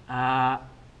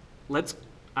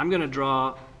 I'm going to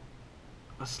draw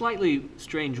a slightly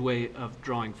strange way of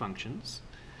drawing functions.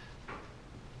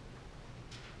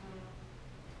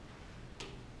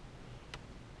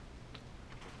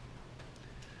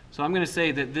 So I'm going to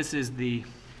say that this is the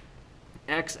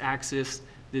x-axis,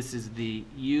 this is the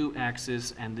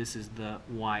u-axis, and this is the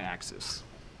y-axis.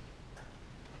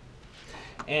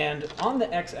 And on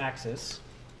the x-axis,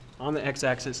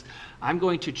 I'm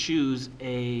going to choose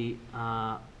a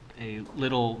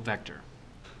little vector.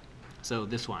 So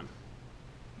this one.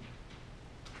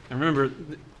 And remember,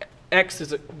 x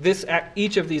is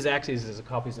each of these axes is a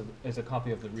copy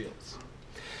of the reals.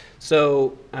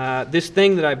 So this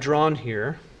thing that I've drawn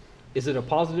here, is it a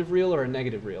positive real or a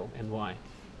negative real, and why?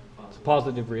 It's a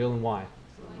positive real, and why?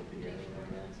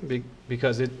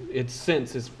 Because its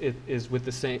sense is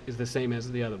the same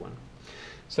as the other one.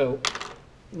 So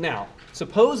now,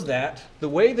 suppose that the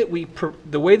way that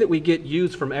we get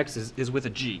u's from x's is with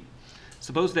a g.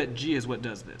 Suppose that g is what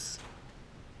does this.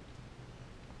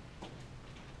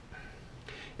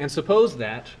 And suppose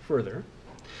that, further,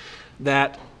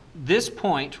 that this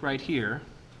point right here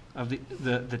of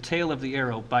the tail of the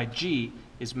arrow by g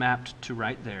is mapped to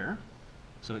right there.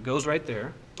 So it goes right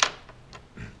there.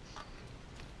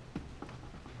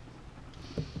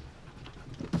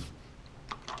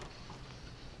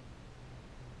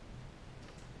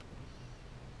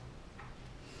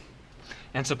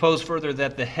 And suppose further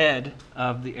that the head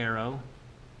of the arrow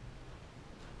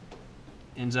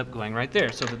ends up going right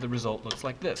there, so that the result looks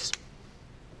like this.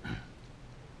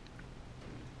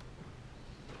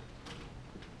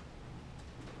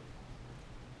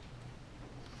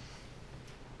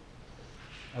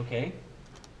 Okay.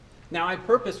 Now I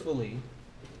purposefully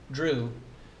drew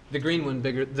the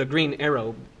green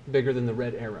arrow bigger than the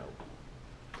red arrow.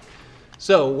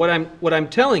 So what I'm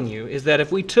telling you is that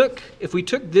if we took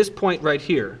this point right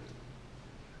here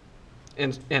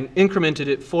and incremented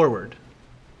it forward,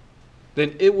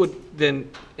 then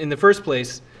in the first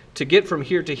place, to get from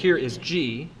here to here is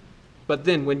g, but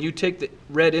then when you take the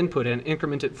red input and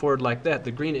increment it forward like that,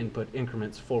 the green input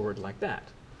increments forward like that.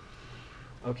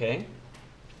 Okay?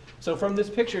 So from this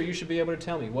picture, you should be able to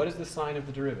tell me, what is the sign of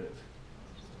the derivative?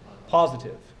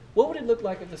 Positive. What would it look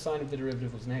like if the sign of the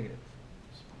derivative was negative?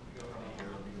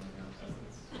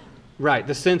 Right,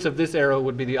 the sense of this arrow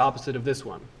would be the opposite of this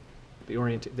one.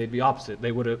 They'd be opposite.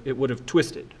 It would have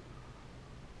twisted.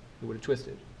 It would have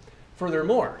twisted.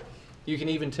 Furthermore, you can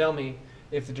even tell me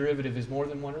if the derivative is more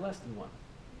than 1 or less than 1.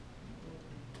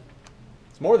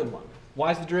 It's more than 1.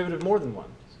 Why is the derivative more than 1?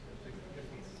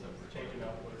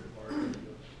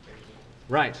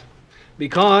 Right,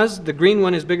 because the green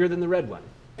one is bigger than the red one.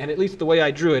 And at least the way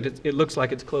I drew it, it looks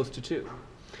like it's close to 2.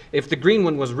 If the green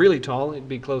one was really tall, it'd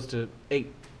be close to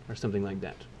 8 or something like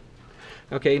that.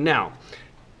 Okay, now,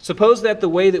 suppose that the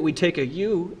way that we take a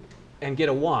u and get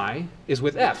a y is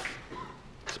with f.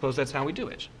 Suppose that's how we do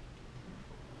it.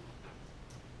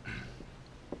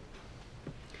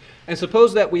 And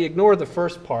suppose that we ignore the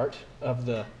first part of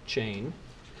the chain,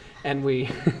 and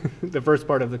the first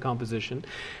part of the composition,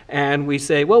 and we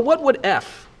say, well, what would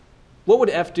f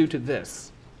do to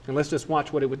this? And let's just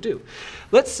watch what it would do.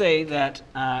 Let's say that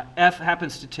f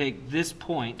happens to take this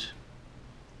point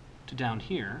to down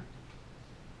here,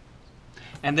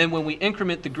 and then when we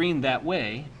increment the green that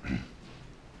way,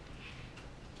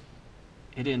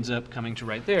 it ends up coming to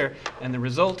right there, and the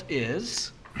result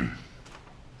is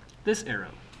this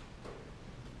arrow.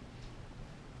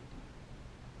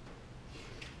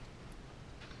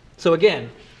 So again,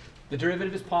 the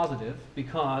derivative is positive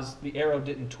because the arrow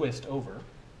didn't twist over.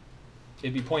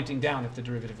 It'd be pointing down if the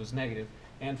derivative was negative.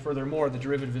 And furthermore, the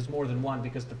derivative is more than 1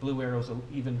 because the blue arrow is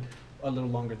even a little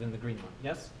longer than the green one.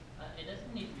 Yes? It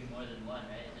doesn't need to be more than 1, right?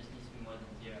 It just needs to be more than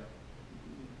 0.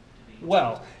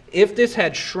 Well, if this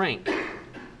had shrank,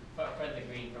 For the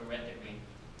green, from red to green.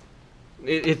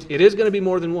 it is going to be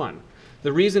more than 1.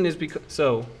 The reason is because,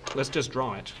 so let's just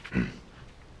draw it.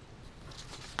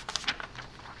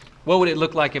 What would it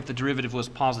look like if the derivative was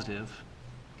positive,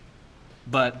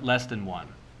 but less than 1?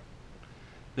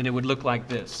 Then it would look like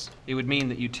this. It would mean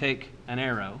that you take an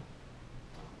arrow,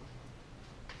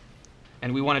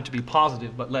 and we want it to be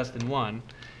positive, but less than 1,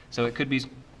 so it could be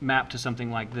mapped to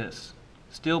something like this.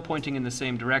 still pointing in the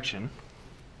same direction,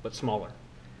 but smaller.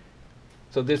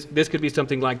 So this could be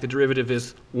something like the derivative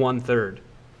is 1/3.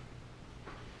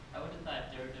 I would have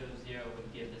thought derivative of 0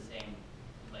 would give the same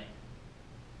length.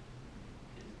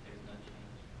 Because there's no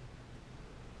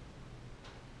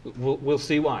change. We'll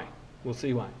see why. We'll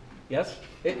see why. Yes?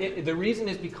 The reason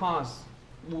is because,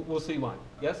 we'll see why.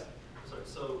 Yes? Sorry,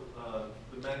 so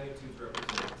the magnitudes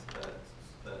represent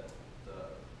that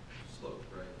slope,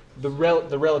 right? The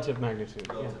relative magnitude.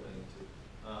 yeah. Relative magnitude.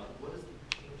 What is the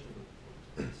change in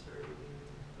the point? Sorry,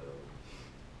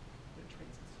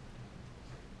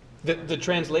 though? The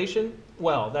translation,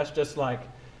 well, that's just like,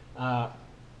 that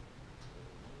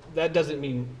doesn't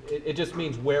mean, it just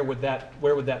means where would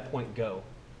that point go?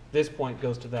 This point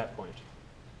goes to that point.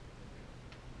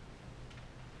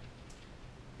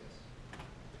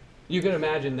 You can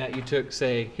imagine that you took,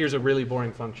 say, here's a really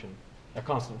boring function, a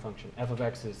constant function, f of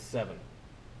x is 7.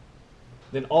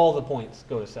 Then all the points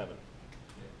go to 7.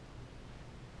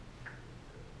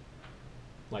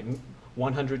 Like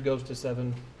 100 goes to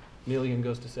 7, million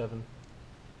goes to 7.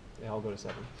 They all go to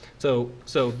 7. So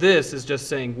this is just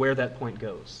saying where that point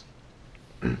goes.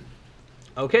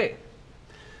 Okay.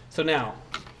 So now,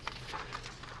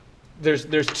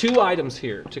 there's two items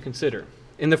here to consider.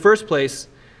 In the first place,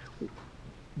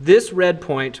 this red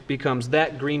point becomes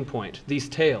that green point, these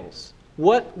tails.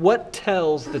 What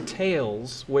tells the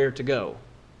tails where to go?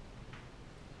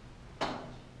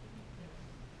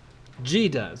 G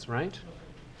does, right?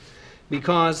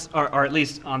 Because, or at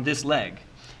least on this leg.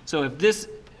 So if this,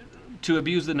 to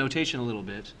abuse the notation a little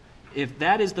bit, if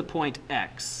that is the point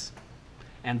x,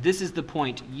 and this is the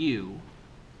point u,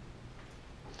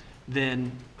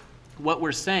 then what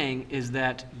we're saying is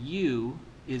that u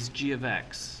is g of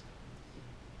x.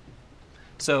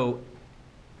 So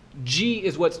g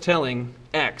is what's telling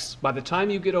x, by the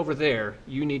time you get over there,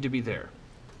 you need to be there.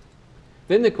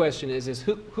 Then the question is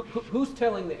who's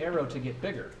telling the arrow to get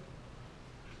bigger?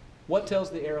 What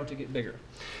tells the arrow to get bigger?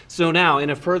 So now,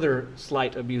 in a further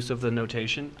slight abuse of the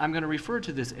notation, I'm going to refer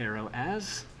to this arrow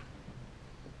as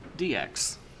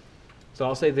dx. So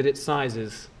I'll say that its size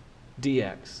is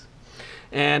dx.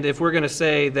 And if we're going to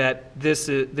say that this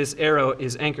arrow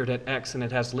is anchored at x and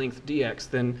it has length dx,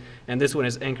 then, and this one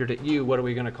is anchored at u, what are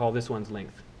we going to call this one's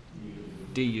length?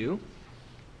 Du.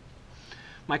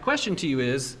 My question to you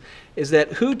is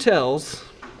that who tells,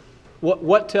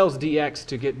 what tells dx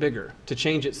to get bigger, to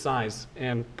change its size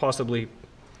and possibly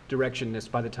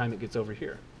directionness by the time it gets over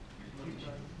here?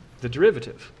 The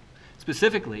derivative.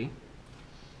 Specifically,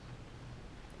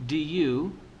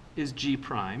 du is g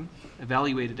prime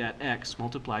evaluated at x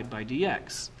multiplied by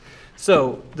dx.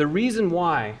 So the reason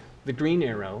why the green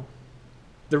arrow,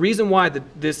 the reason why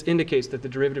this indicates that the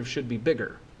derivative should be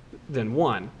bigger than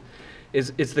 1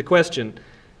 is it's the question,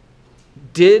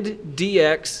 did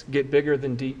dx get bigger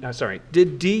than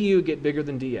did du get bigger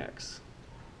than dx?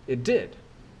 It did.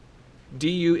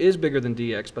 Du is bigger than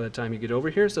dx by the time you get over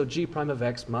here, so g prime of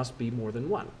x must be more than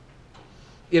 1.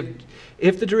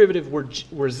 If the derivative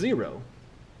were 0,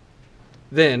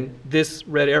 then this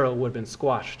red arrow would have been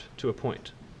squashed to a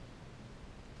point.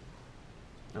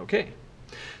 Okay.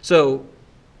 So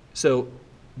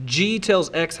G tells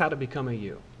X how to become a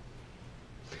U.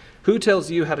 Who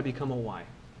tells U how to become a Y?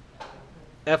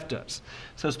 F does.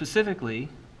 So specifically,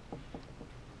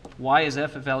 why is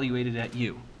F evaluated at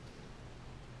U?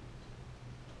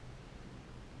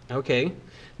 Okay.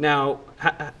 Now,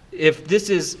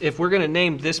 if we're going to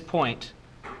name this point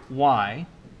Y,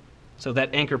 so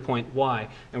that anchor point y,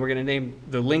 and we're going to name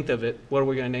the length of it, what are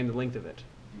we going to name the length of it?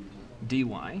 dy.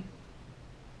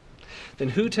 Then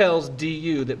who tells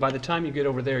du that by the time you get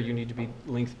over there, you need to be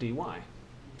length dy?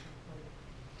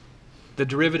 The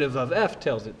derivative of f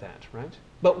tells it that, right?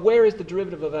 But where is the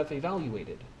derivative of f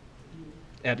evaluated?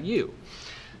 At u.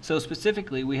 So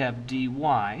specifically, we have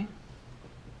dy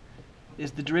is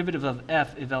the derivative of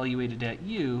f evaluated at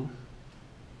u,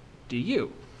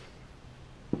 du.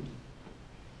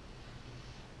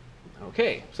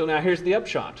 Okay, so now here's the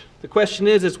upshot. The question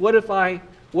is what if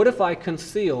I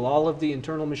conceal all of the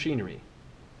internal machinery?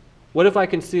 What if I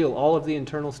conceal all of the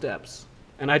internal steps?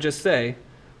 And I just say,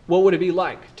 what would it be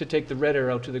like to take the red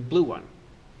arrow to the blue one?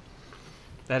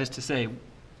 That is to say,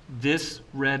 this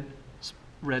red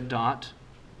dot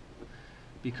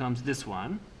becomes this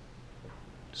one,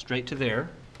 straight to there,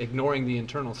 ignoring the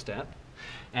internal step.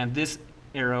 And this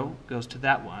arrow goes to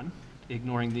that one,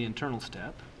 ignoring the internal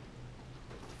step.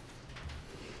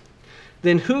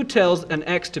 Then who tells an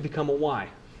X to become a Y?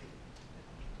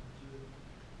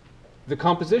 The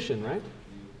composition, right?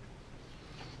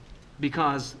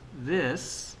 Because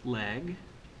this leg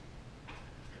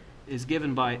is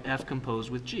given by F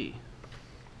composed with G.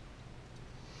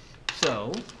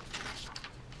 So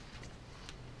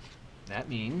that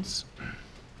means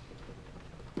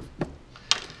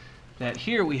that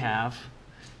here we have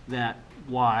that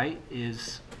y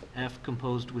is f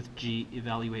composed with g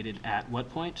evaluated at what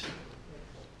point?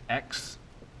 X.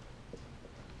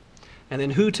 And then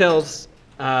who tells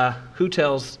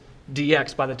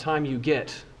dx by the time you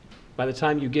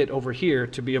get over here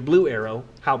to be a blue arrow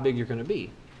how big you're going to be?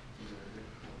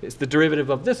 It's the derivative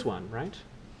of this one, right?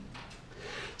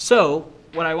 So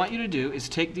what I want you to do is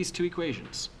take these two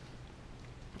equations.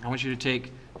 I want you to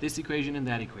take this equation and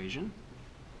that equation.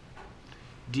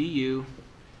 du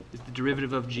is the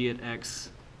derivative of g at x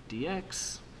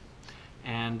dx,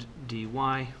 and dy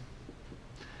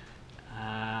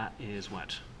is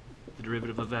what? The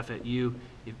derivative of f at u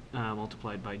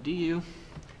multiplied by du.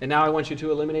 And now I want you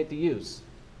to eliminate the u's.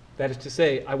 That is to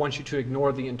say, I want you to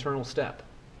ignore the internal step.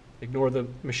 Ignore the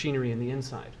machinery in the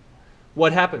inside.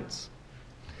 What happens?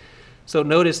 So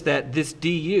notice that this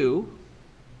du,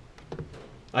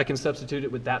 I can substitute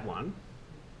it with that one.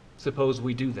 Suppose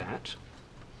we do that.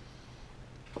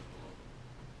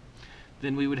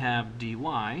 Then we would have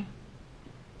dy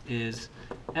is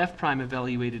f prime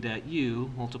evaluated at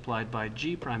u multiplied by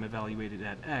g prime evaluated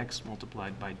at x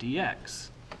multiplied by dx.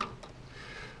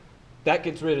 That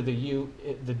gets rid of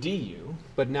the du,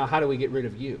 but now how do we get rid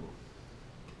of u?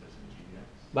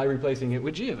 By replacing it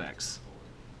with g of x.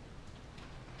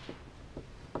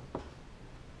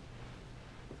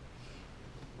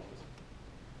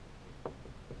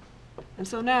 And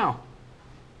so now,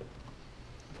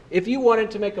 if you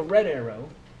wanted to make a red arrow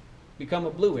become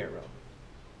a blue arrow,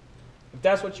 if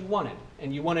that's what you wanted,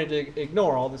 and you wanted to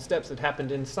ignore all the steps that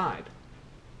happened inside,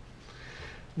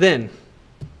 then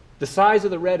the size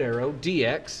of the red arrow,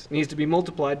 dx, needs to be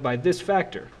multiplied by this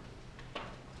factor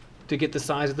to get the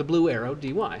size of the blue arrow,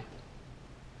 dy.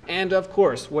 And of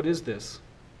course, what is this?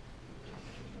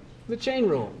 The chain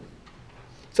rule.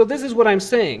 So this is what I'm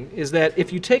saying, is that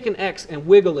if you take an x and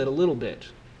wiggle it a little bit,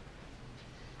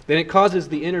 then it causes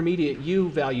the intermediate u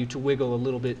value to wiggle a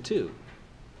little bit too,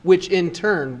 which in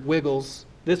turn wiggles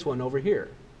this one over here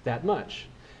that much.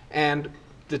 And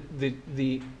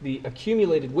the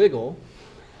accumulated wiggle,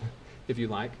 if you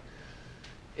like,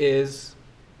 is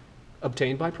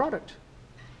obtained by product.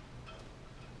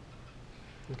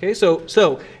 Okay,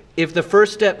 so if the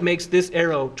first step makes this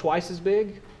arrow twice as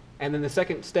big, and then the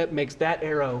second step makes that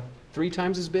arrow 3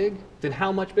 times as big, then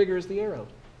how much bigger is the arrow?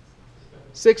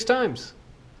 6 times.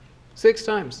 6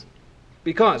 times.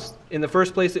 Because in the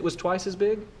first place it was twice as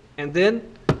big, and then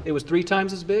it was 3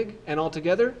 times as big, and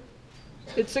altogether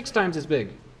it's 6 times as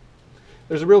big.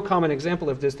 There's a real common example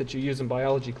of this that you use in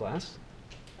biology class.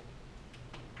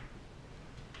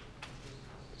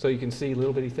 So you can see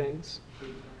little bitty things.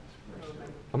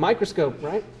 A microscope,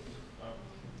 right?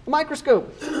 A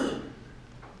microscope.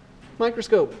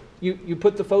 Microscope. You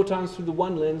put the photons through the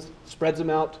one lens, spreads them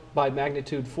out by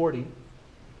magnitude 40,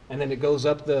 and then it goes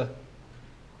up the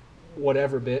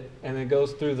whatever bit, and then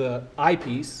goes through the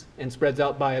eyepiece and spreads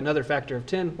out by another factor of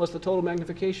 10. What's the total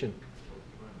magnification?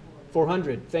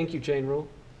 400. Thank you, chain rule.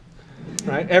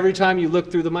 Right? Every time you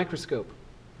look through the microscope.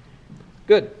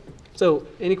 Good. So,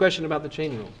 any question about the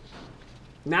chain rule?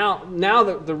 Now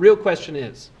the real question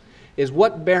is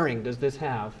what bearing does this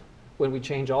have when we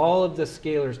change all of the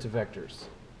scalars to vectors?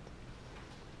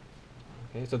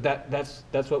 Okay, so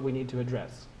that's what we need to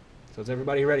address. So is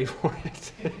everybody ready for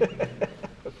it?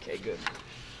 Okay, good.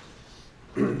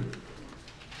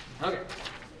 Okay.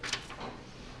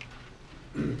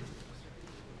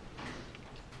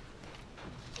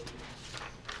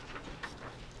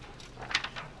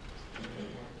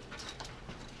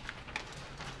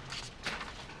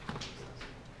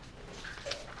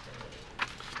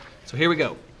 So here we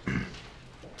go.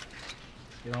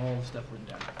 Get all the stuff written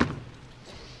down.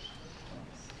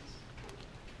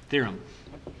 Theorem.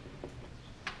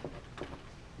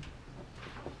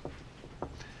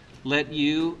 Let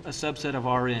U, a subset of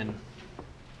Rn,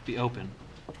 be open.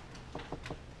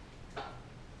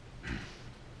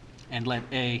 And let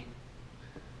A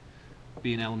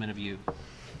be an element of U.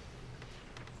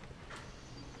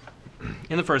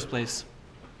 In the first place,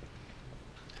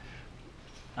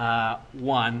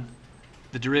 1,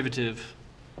 the derivative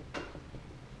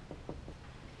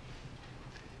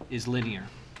is linear.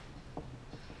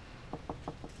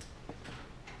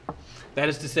 That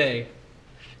is to say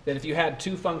that if you had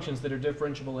 2 functions that are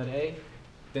differentiable at A,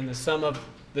 then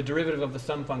the derivative of the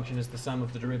sum function is the sum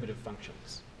of the derivative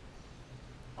functions.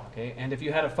 Okay, and if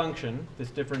you had a function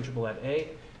that's differentiable at A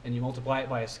and you multiply it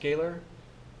by a scalar,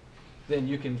 then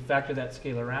you can factor that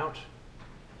scalar out,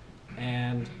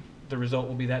 and the result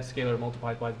will be that scalar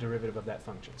multiplied by the derivative of that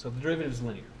function. So the derivative is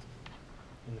linear.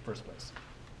 in the first place.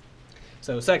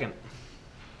 So second,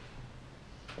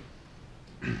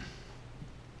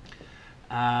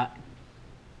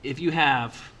 if you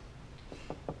have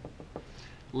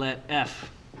let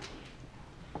f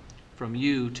from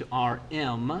u to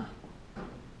Rm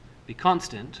be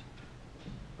constant,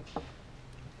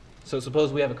 so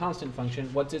suppose we have a constant function,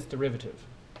 what's its derivative?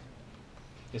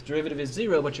 Its derivative is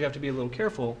 0, but you have to be a little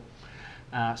careful.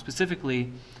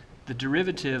 Specifically, the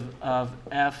derivative of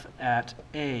f at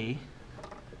a,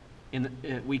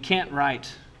 we can't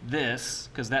write this,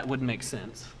 because that wouldn't make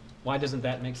sense. Why doesn't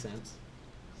that make sense?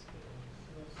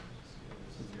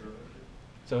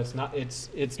 So it's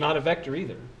not a vector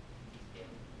either.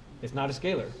 It's not a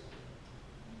scalar.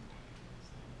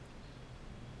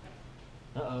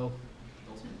 Uh-oh.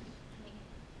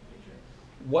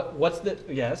 What's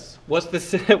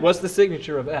the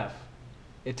signature of f?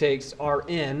 It takes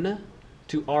Rn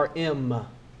to Rm,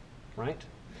 right?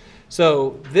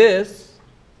 So this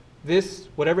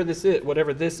whatever this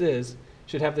is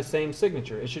should have the same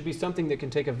signature. It should be something that can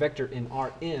take a vector in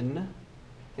Rn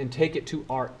and take it to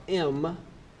Rm,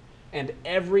 and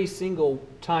every single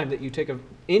time that you take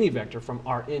any vector from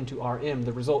Rn to Rm,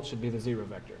 the result should be the 0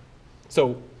 vector.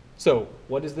 So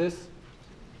what is this?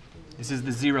 This is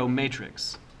the 0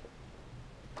 matrix.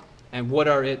 And what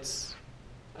are its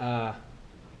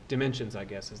dimensions, I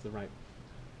guess, is the right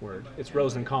word. It's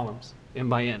rows and columns, m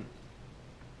by n.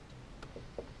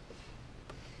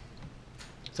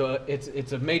 So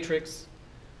it's a matrix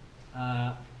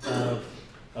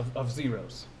of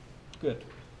zeros. Good.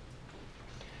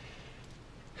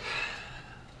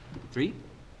 3.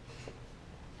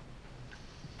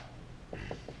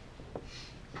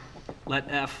 Let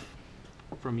f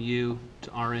from u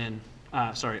to Rm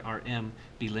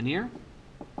be linear.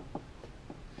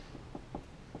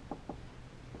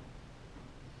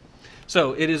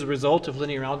 So it is a result of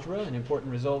linear algebra, an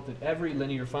important result that every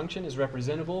linear function is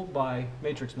representable by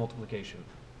matrix multiplication.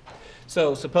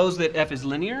 So suppose that f is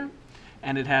linear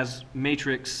and it has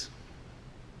matrix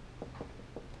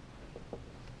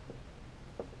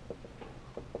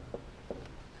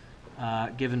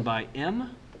given by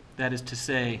m. That is to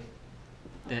say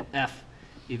that f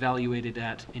evaluated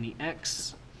at any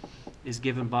x is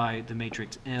given by the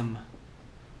matrix m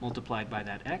multiplied by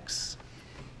that x.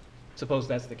 Suppose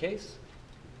that's the case.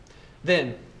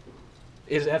 Then,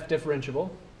 is f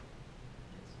differentiable?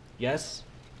 Yes.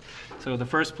 So the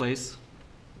first place,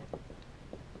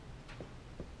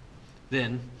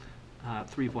 then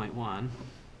 3.1,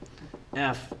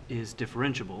 f is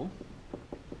differentiable.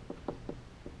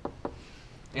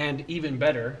 And even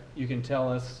better, you can tell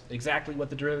us exactly what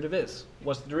the derivative is.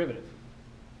 What's the derivative?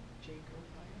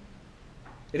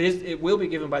 It will be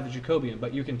given by the Jacobian,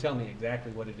 but you can tell me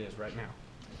exactly what it is right now.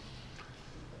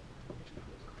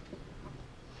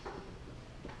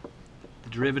 The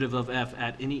derivative of f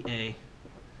at any a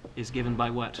is given by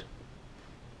what?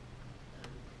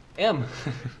 M.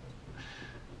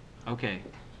 Okay.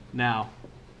 Now,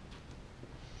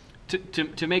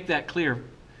 to make that clear,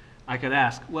 I could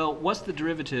ask, well, what's the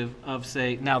derivative of,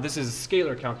 say, now this is a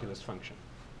scalar calculus function.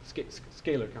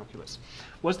 Scalar calculus.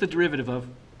 What's the derivative of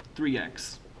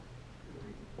 3x?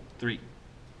 3.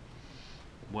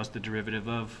 What's the derivative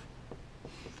of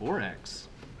 4x?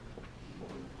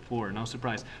 4, no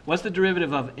surprise. What's the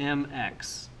derivative of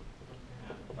mx?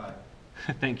 5.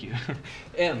 Thank you.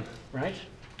 M, right?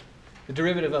 The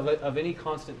derivative of any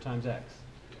constant times x.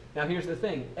 Now here's the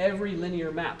thing. Every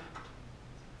linear map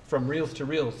from reals to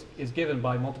reals is given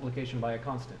by multiplication by a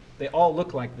constant. They all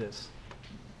look like this.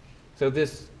 So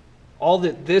all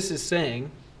that this is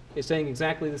saying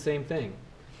exactly the same thing,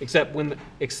 except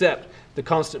the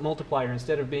constant multiplier,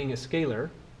 instead of being a scalar,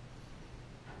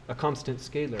 a constant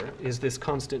scalar, is this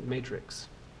constant matrix.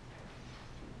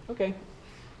 Okay,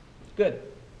 good.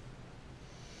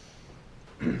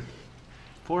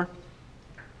 4.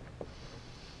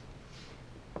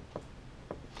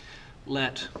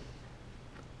 Let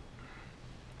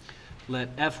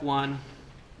f1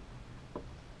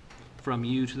 from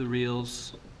u to the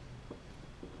reals,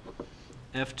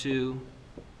 f2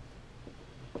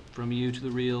 from u to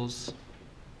the reals, ...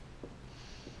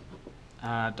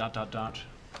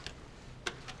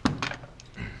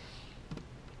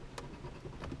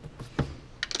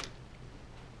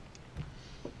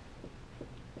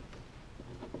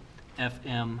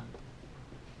 fm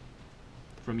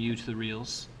from u to the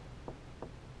reals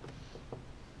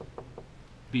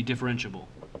be differentiable.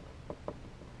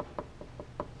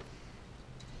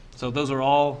 So those are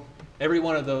all, every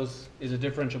one of those is a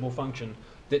differentiable function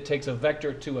that takes a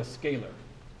vector to a scalar.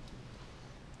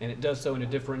 And it does so in a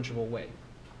differentiable way.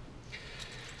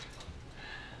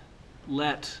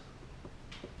 Let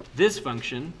this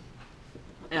function,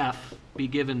 f, be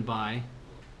given by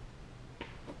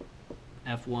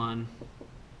f1,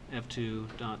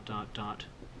 f2, dot, dot, dot,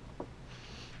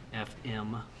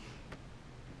 fm.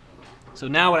 So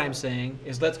now what I'm saying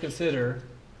is let's consider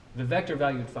the vector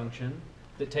valued function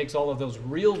that takes all of those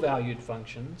real valued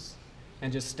functions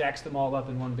and just stacks them all up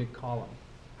in one big column.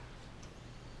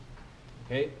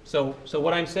 Okay, so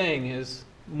what I'm saying is,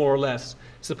 more or less,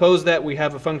 suppose that we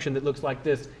have a function that looks like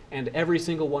this and every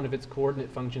single one of its coordinate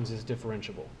functions is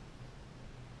differentiable.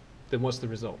 Then what's the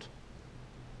result?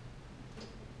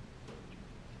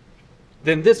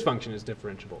 Then this function is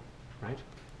differentiable, right?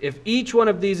 If each one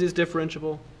of these is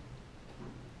differentiable,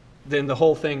 then the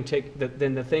whole thing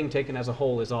then the thing taken as a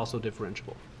whole is also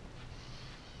differentiable.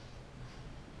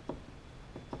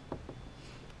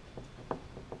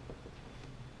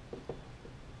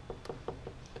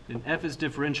 Then f is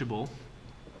differentiable,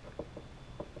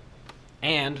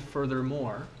 and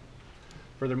furthermore,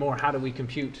 how do we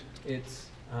compute its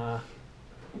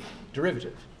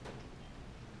derivative?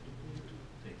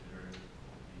 Take the derivative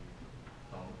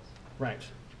of the columns. Right.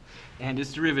 And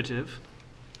its derivative,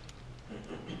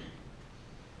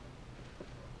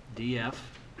 df,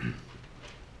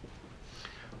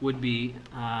 would be,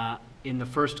 in the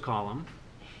first column,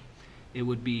 it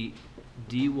would be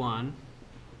d1,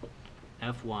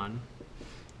 f1,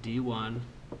 d1,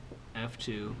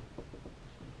 f2,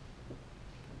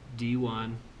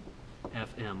 d1,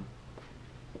 fm.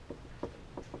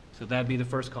 So that'd be the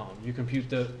first column. You compute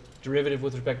the derivative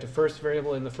with respect to first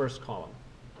variable in the first column,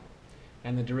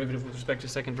 and the derivative with respect to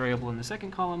second variable in the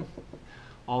second column,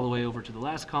 all the way over to the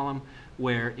last column,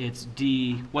 where it's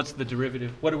d, what's the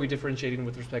derivative? What are we differentiating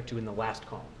with respect to in the last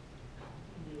column?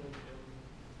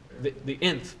 The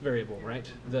nth variable,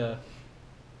 right?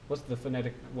 What's the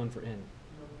phonetic one for n?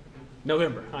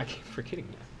 November. I keep forgetting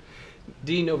that.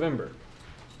 D November.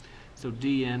 So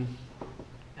dn,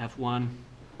 f1,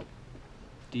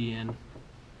 dn,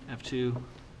 f2,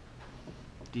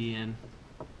 dn,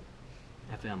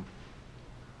 fm.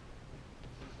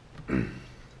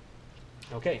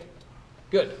 Okay,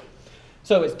 good.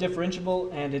 So it's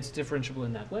differentiable, and it's differentiable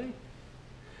in that way.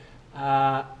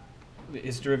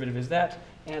 Its derivative is that.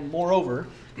 And moreover,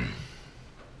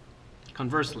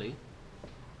 conversely,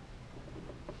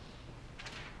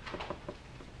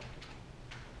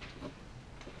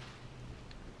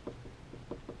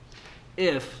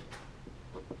 if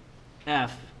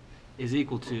f is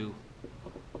equal to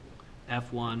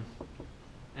f1,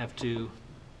 f2,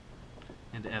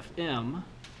 and fm,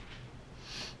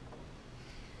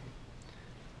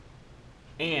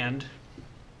 and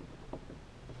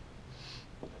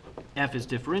f is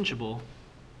differentiable,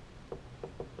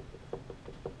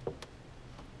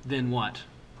 then what?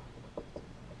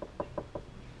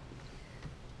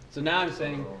 So now I'm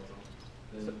saying,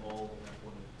 Then all F1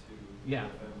 and 2, Yeah. FM are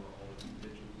all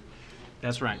individually.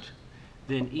 that's right.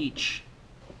 Then each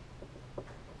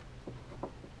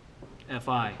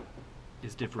fi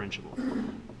is differentiable.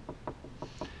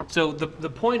 So the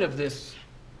point of this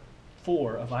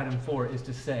of item 4 is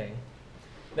to say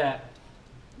that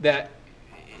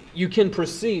you can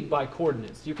proceed by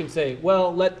coordinates. You can say,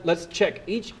 well, let's check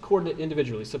each coordinate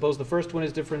individually. Suppose the first one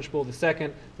is differentiable, the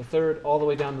second, the third, all the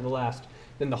way down to the last.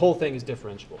 Then the whole thing is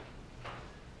differentiable.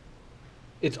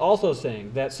 It's also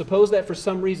saying that suppose that for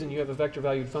some reason you have a vector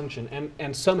valued function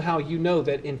and somehow you know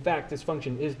that in fact this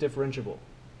function is differentiable.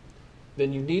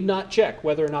 Then you need not check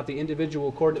whether or not the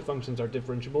individual coordinate functions are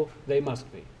differentiable. They must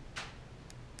be.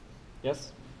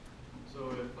 Yes? So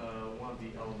if one of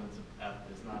the elements of F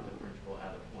is not differentiable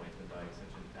at a point, then by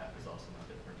extension F is also not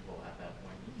differentiable at that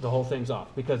point. The whole thing's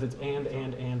off because it's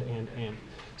and.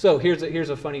 So here's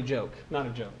a funny joke. Not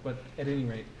a joke, but at any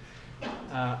rate.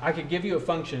 I could give you a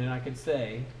function and I could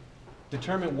say,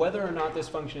 determine whether or not this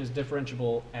function is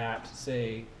differentiable at,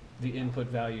 say, the input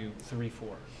value 3,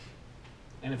 4.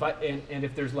 And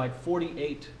if there's like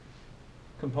 48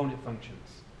 component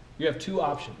functions, you have two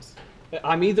options.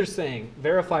 I'm either saying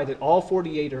verify that all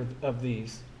 48 of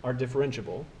these are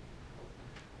differentiable,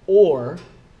 or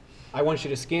I want you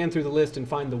to scan through the list and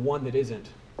find the one that isn't,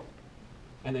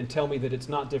 and then tell me that it's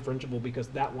not differentiable because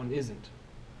that one isn't.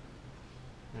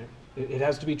 Right? It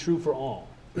has to be true for all.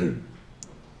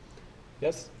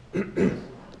 Yes? So if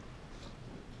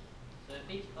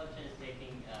each function is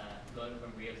taking, going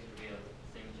from reals to reals,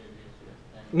 same as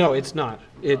then? No, it's not.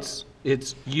 It's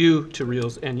u to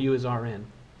reals, and u is Rn.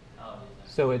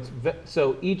 Oh, it is.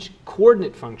 So each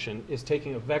coordinate function is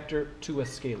taking a vector to a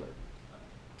scalar.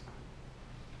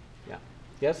 Yeah.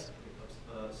 Yes?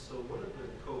 So what are the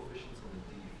coefficients on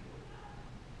the D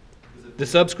field? Is it The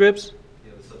subscripts?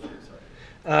 Yeah, the subscript,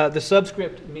 The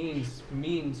subscript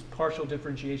means partial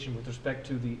differentiation with respect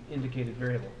to the indicated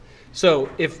variable. So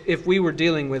if we were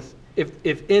dealing with,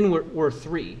 if n were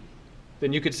 3,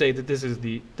 then you could say that this is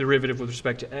the derivative with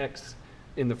respect to x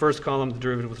in the first column, the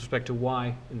derivative with respect to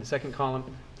y in the second column,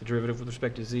 the derivative with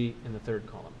respect to z in the third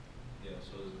column. Yeah,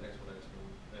 so there's x1,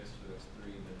 x2, x2,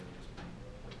 x3, and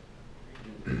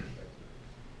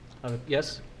then there's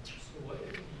Yes? So what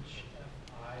if each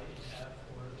fi and f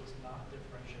was not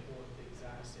differentiable at the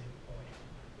exact same point?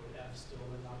 Would f still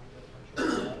then not be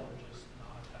differentiable at all, or just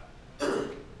not at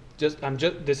that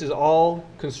point? This is all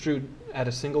construed at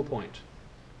a single point.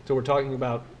 So we're talking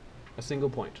about a single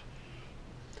point.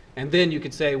 And then you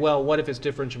could say, well, what if it's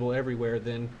differentiable everywhere?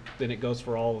 Then it goes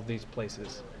for all of these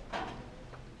places.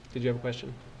 Did you have a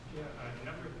question? Yeah,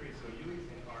 number 3, so u is in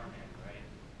Rn, right?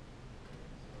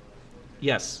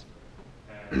 Yes.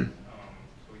 And so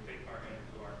we take Rn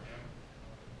to Rm,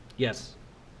 Yes.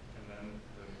 and then,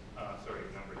 sorry,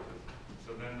 number 2.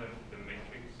 So then the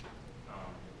matrix,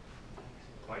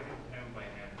 why did m by n?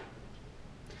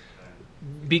 Then?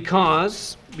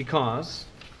 Because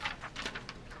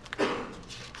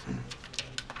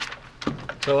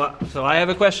so I have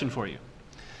a question for you.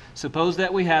 Suppose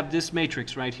that we have this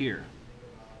matrix right here,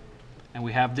 and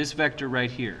we have this vector right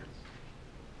here,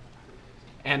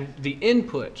 and the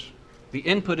input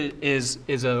is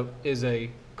a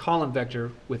column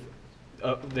vector with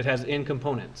that has n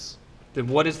components. Then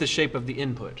what is the shape of the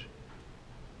input?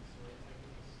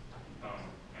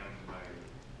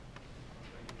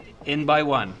 N by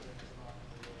 1.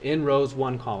 N rows,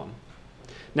 1 column.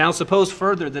 Now suppose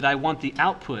further that I want the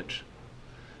output.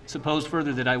 Suppose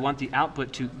further that I want the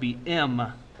output to be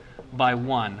m by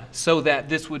 1, so that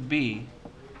this would be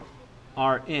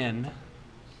Rn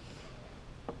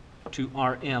to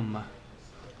Rm.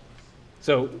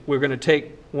 So we're going to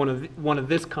take one of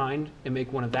this kind and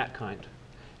make one of that kind.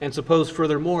 And suppose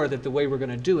furthermore that the way we're going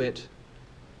to do it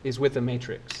is with a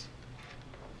matrix.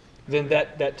 Then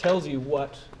that tells you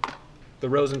what the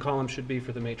rows and columns should be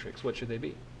for the matrix. What should they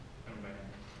be?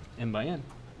 M by n.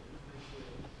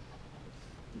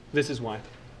 This is why.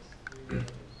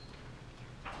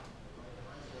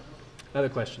 Other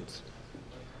questions?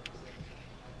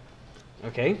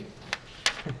 Okay.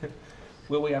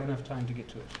 Will we have enough time to get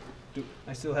to it?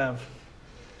 I still have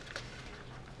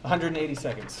 180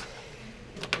 seconds.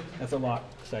 That's a lot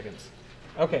of seconds.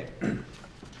 Okay.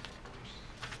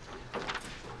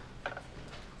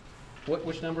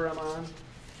 Which number am I on?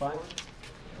 5?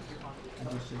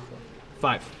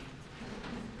 5.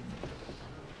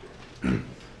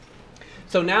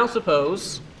 So now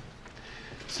suppose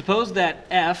that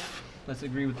f, let's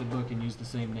agree with the book and use the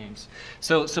same names.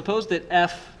 So suppose that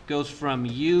f goes from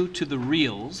u to the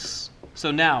reals.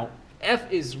 So now f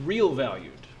is real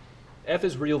valued. F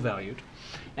is real valued.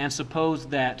 And suppose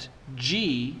that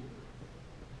g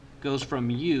goes from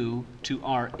u to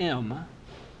Rm.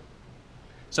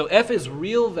 So f is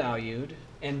real valued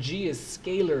and g is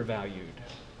scalar valued.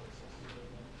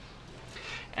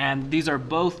 And these are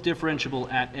both differentiable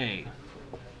at A.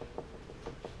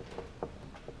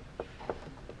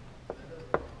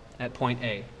 At point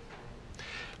A.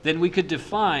 Then we could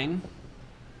define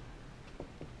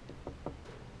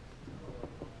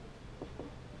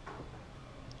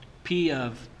P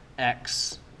of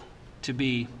x to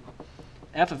be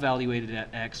f evaluated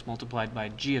at x multiplied by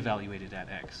g evaluated at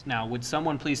x. Now, would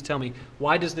someone please tell me,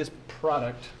 why does this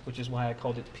product, which is why I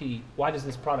called it P, why does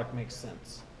this product make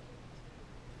sense?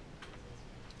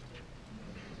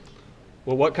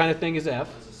 Well, what kind of thing is f?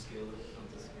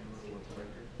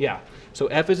 Yeah, so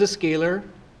f is a scalar,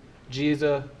 g is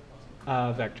a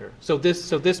vector. So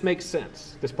this makes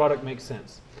sense. This product makes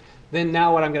sense. Then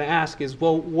now what I'm going to ask is,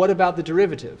 well, what about the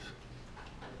derivative?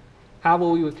 How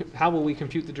will we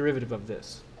compute the derivative of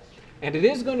this? And it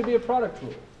is going to be a product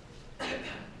rule.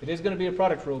 It is going to be a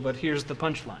product rule, but here's the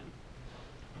punchline.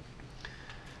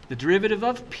 The derivative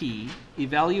of p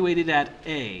evaluated at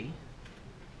a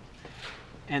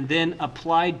and then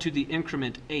applied to the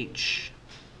increment h.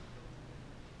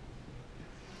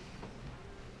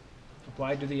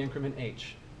 Applied to the increment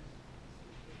h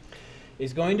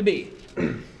is going to be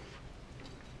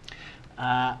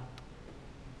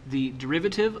the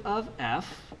derivative of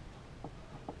f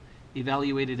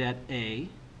evaluated at a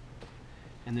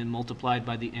and then multiplied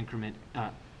by the increment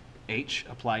h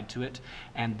applied to it,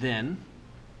 and then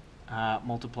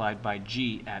multiplied by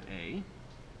g at a.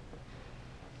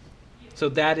 So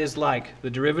that is like the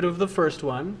derivative of the first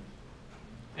one,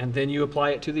 and then you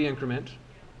apply it to the increment,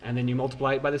 and then you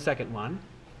multiply it by the second one,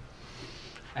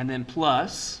 and then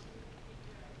plus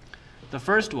the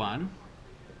first one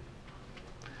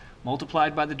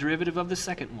multiplied by the derivative of the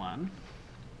second one,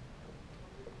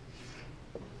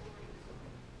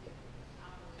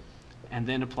 and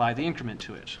then apply the increment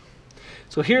to it.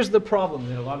 So here's the problem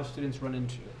that a lot of students run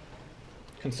into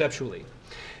conceptually,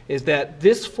 is that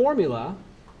this formula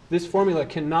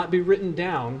cannot be written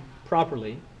down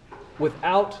properly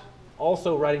without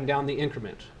also writing down the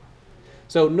increment.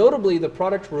 So notably, the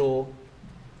product rule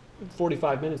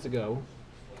 45 minutes ago,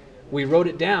 we wrote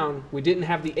it down, we didn't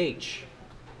have the h.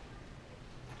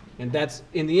 And that's,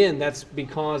 in the end, that's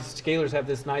because scalars have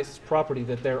this nice property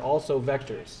that they're also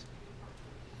vectors.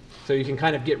 So you can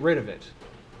kind of get rid of it.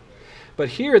 But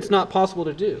here it's not possible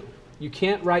to do. You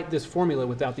can't write this formula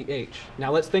without the h.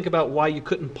 Now let's think about why you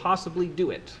couldn't possibly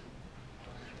do it.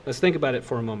 Let's think about it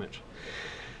for a moment.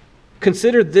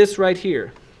 Consider this right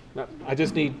here. I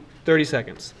just need 30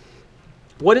 seconds.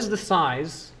 What is the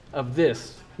size of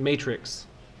this matrix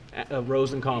of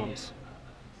rows and columns?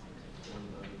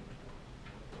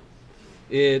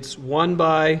 It's 1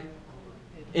 by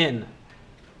n.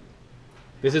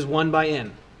 This is 1 by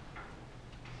n.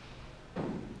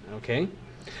 Okay.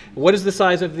 What is the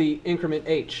size of the increment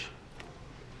h?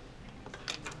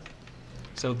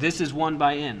 So this is 1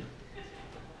 by n.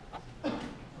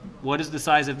 What is the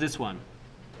size of this one?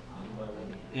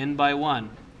 N by 1.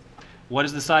 What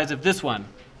is the size of this one?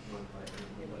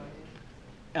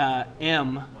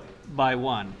 M by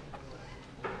 1.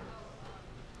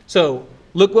 So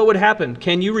look what would happen.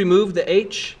 Can you remove the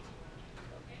h?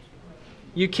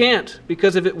 You can't,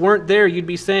 because if it weren't there, you'd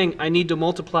be saying, I need to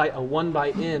multiply a 1 by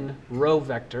n row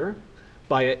vector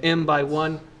by a m by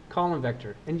 1 column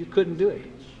vector, and you couldn't do it.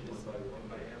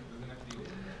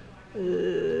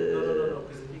 No,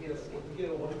 because if you get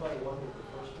a 1 by 1 with the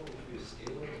first one, which would be a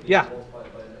scalar, Yeah. multiply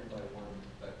by n by 1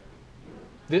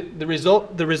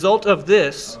 vector. The result of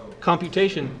this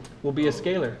computation will be a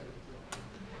scalar.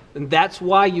 And that's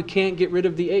why you can't get rid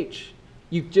of the h.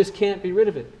 You just can't be rid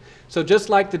of it. So just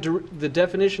like the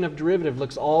definition of derivative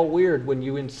looks all weird when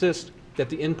you insist that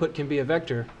the input can be a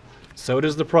vector, so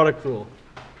does the product rule.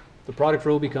 The product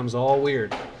rule becomes all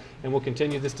weird. And we'll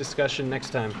continue this discussion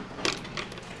next time.